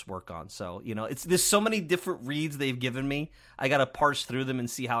all of us work on. So, there's so many different reads they've given me. I got to parse through them and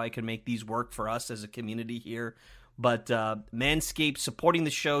see how I can make these work for us as a community here. But Manscaped supporting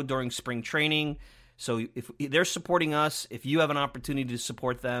the show during spring training. So if they're supporting us, if you have an opportunity to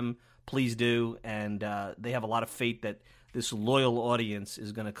support them, please do. And they have a lot of faith that this loyal audience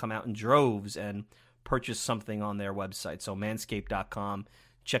is going to come out in droves and purchase something on their website. So manscaped.com.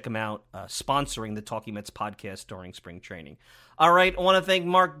 Check them out, sponsoring the Talking Mets podcast during spring training. All right, I want to thank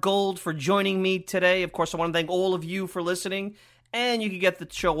Mark Gold for joining me today. Of course, I want to thank all of you for listening. And you can get the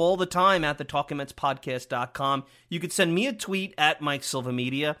show all the time at the TalkingMetsPodcast.com. You could send me a tweet at Mike Silva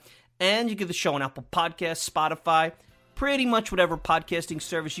Media. And you get the show on Apple Podcasts, Spotify, pretty much whatever podcasting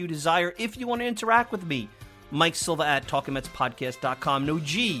service you desire. If you want to interact with me, Mike Silva at TalkingMetsPodcast.com. No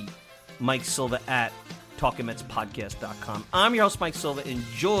G. Mike Silva at TalkingMetsPodcast.com. I'm your host, Mike Silva.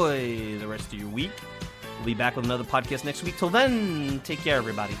 Enjoy the rest of your week. We'll be back with another podcast next week. Till then, take care,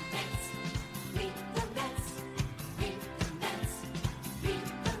 everybody.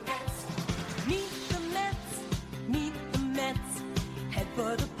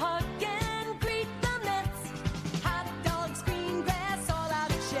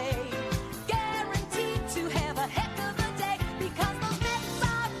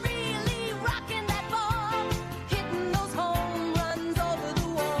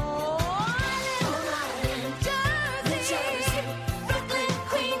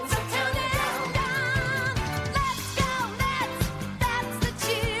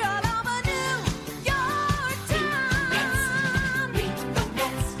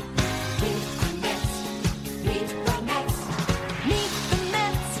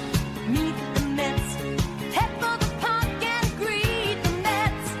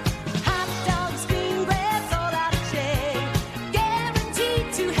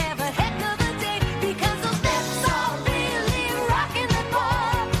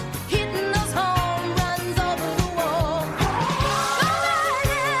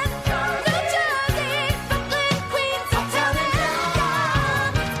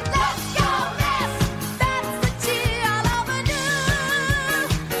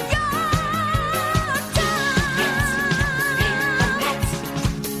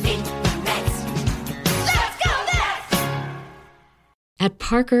 At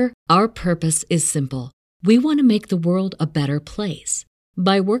Parker, our purpose is simple. We want to make the world a better place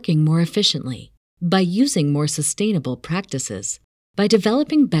by working more efficiently, by using more sustainable practices, by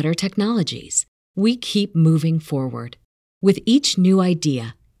developing better technologies. We keep moving forward. With each new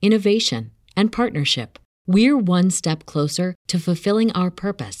idea, innovation, and partnership, we're one step closer to fulfilling our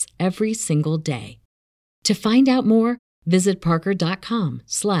purpose every single day. To find out more, visit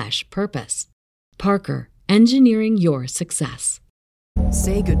parker.com/purpose. Parker, engineering your success.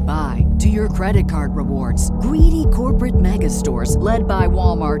 Say goodbye to your credit card rewards. Greedy corporate mega stores, led by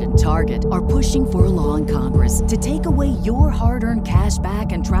Walmart and Target, are pushing for a law in Congress to take away your hard-earned cash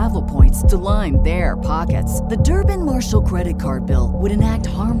back and travel points to line their pockets. The Durbin-Marshall credit card bill would enact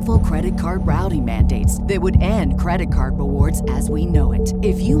harmful credit card routing mandates that would end credit card rewards as we know it.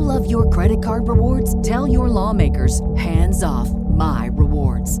 If you love your credit card rewards, tell your lawmakers, hands off my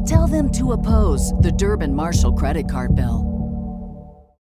rewards. Tell them to oppose the Durbin-Marshall credit card bill.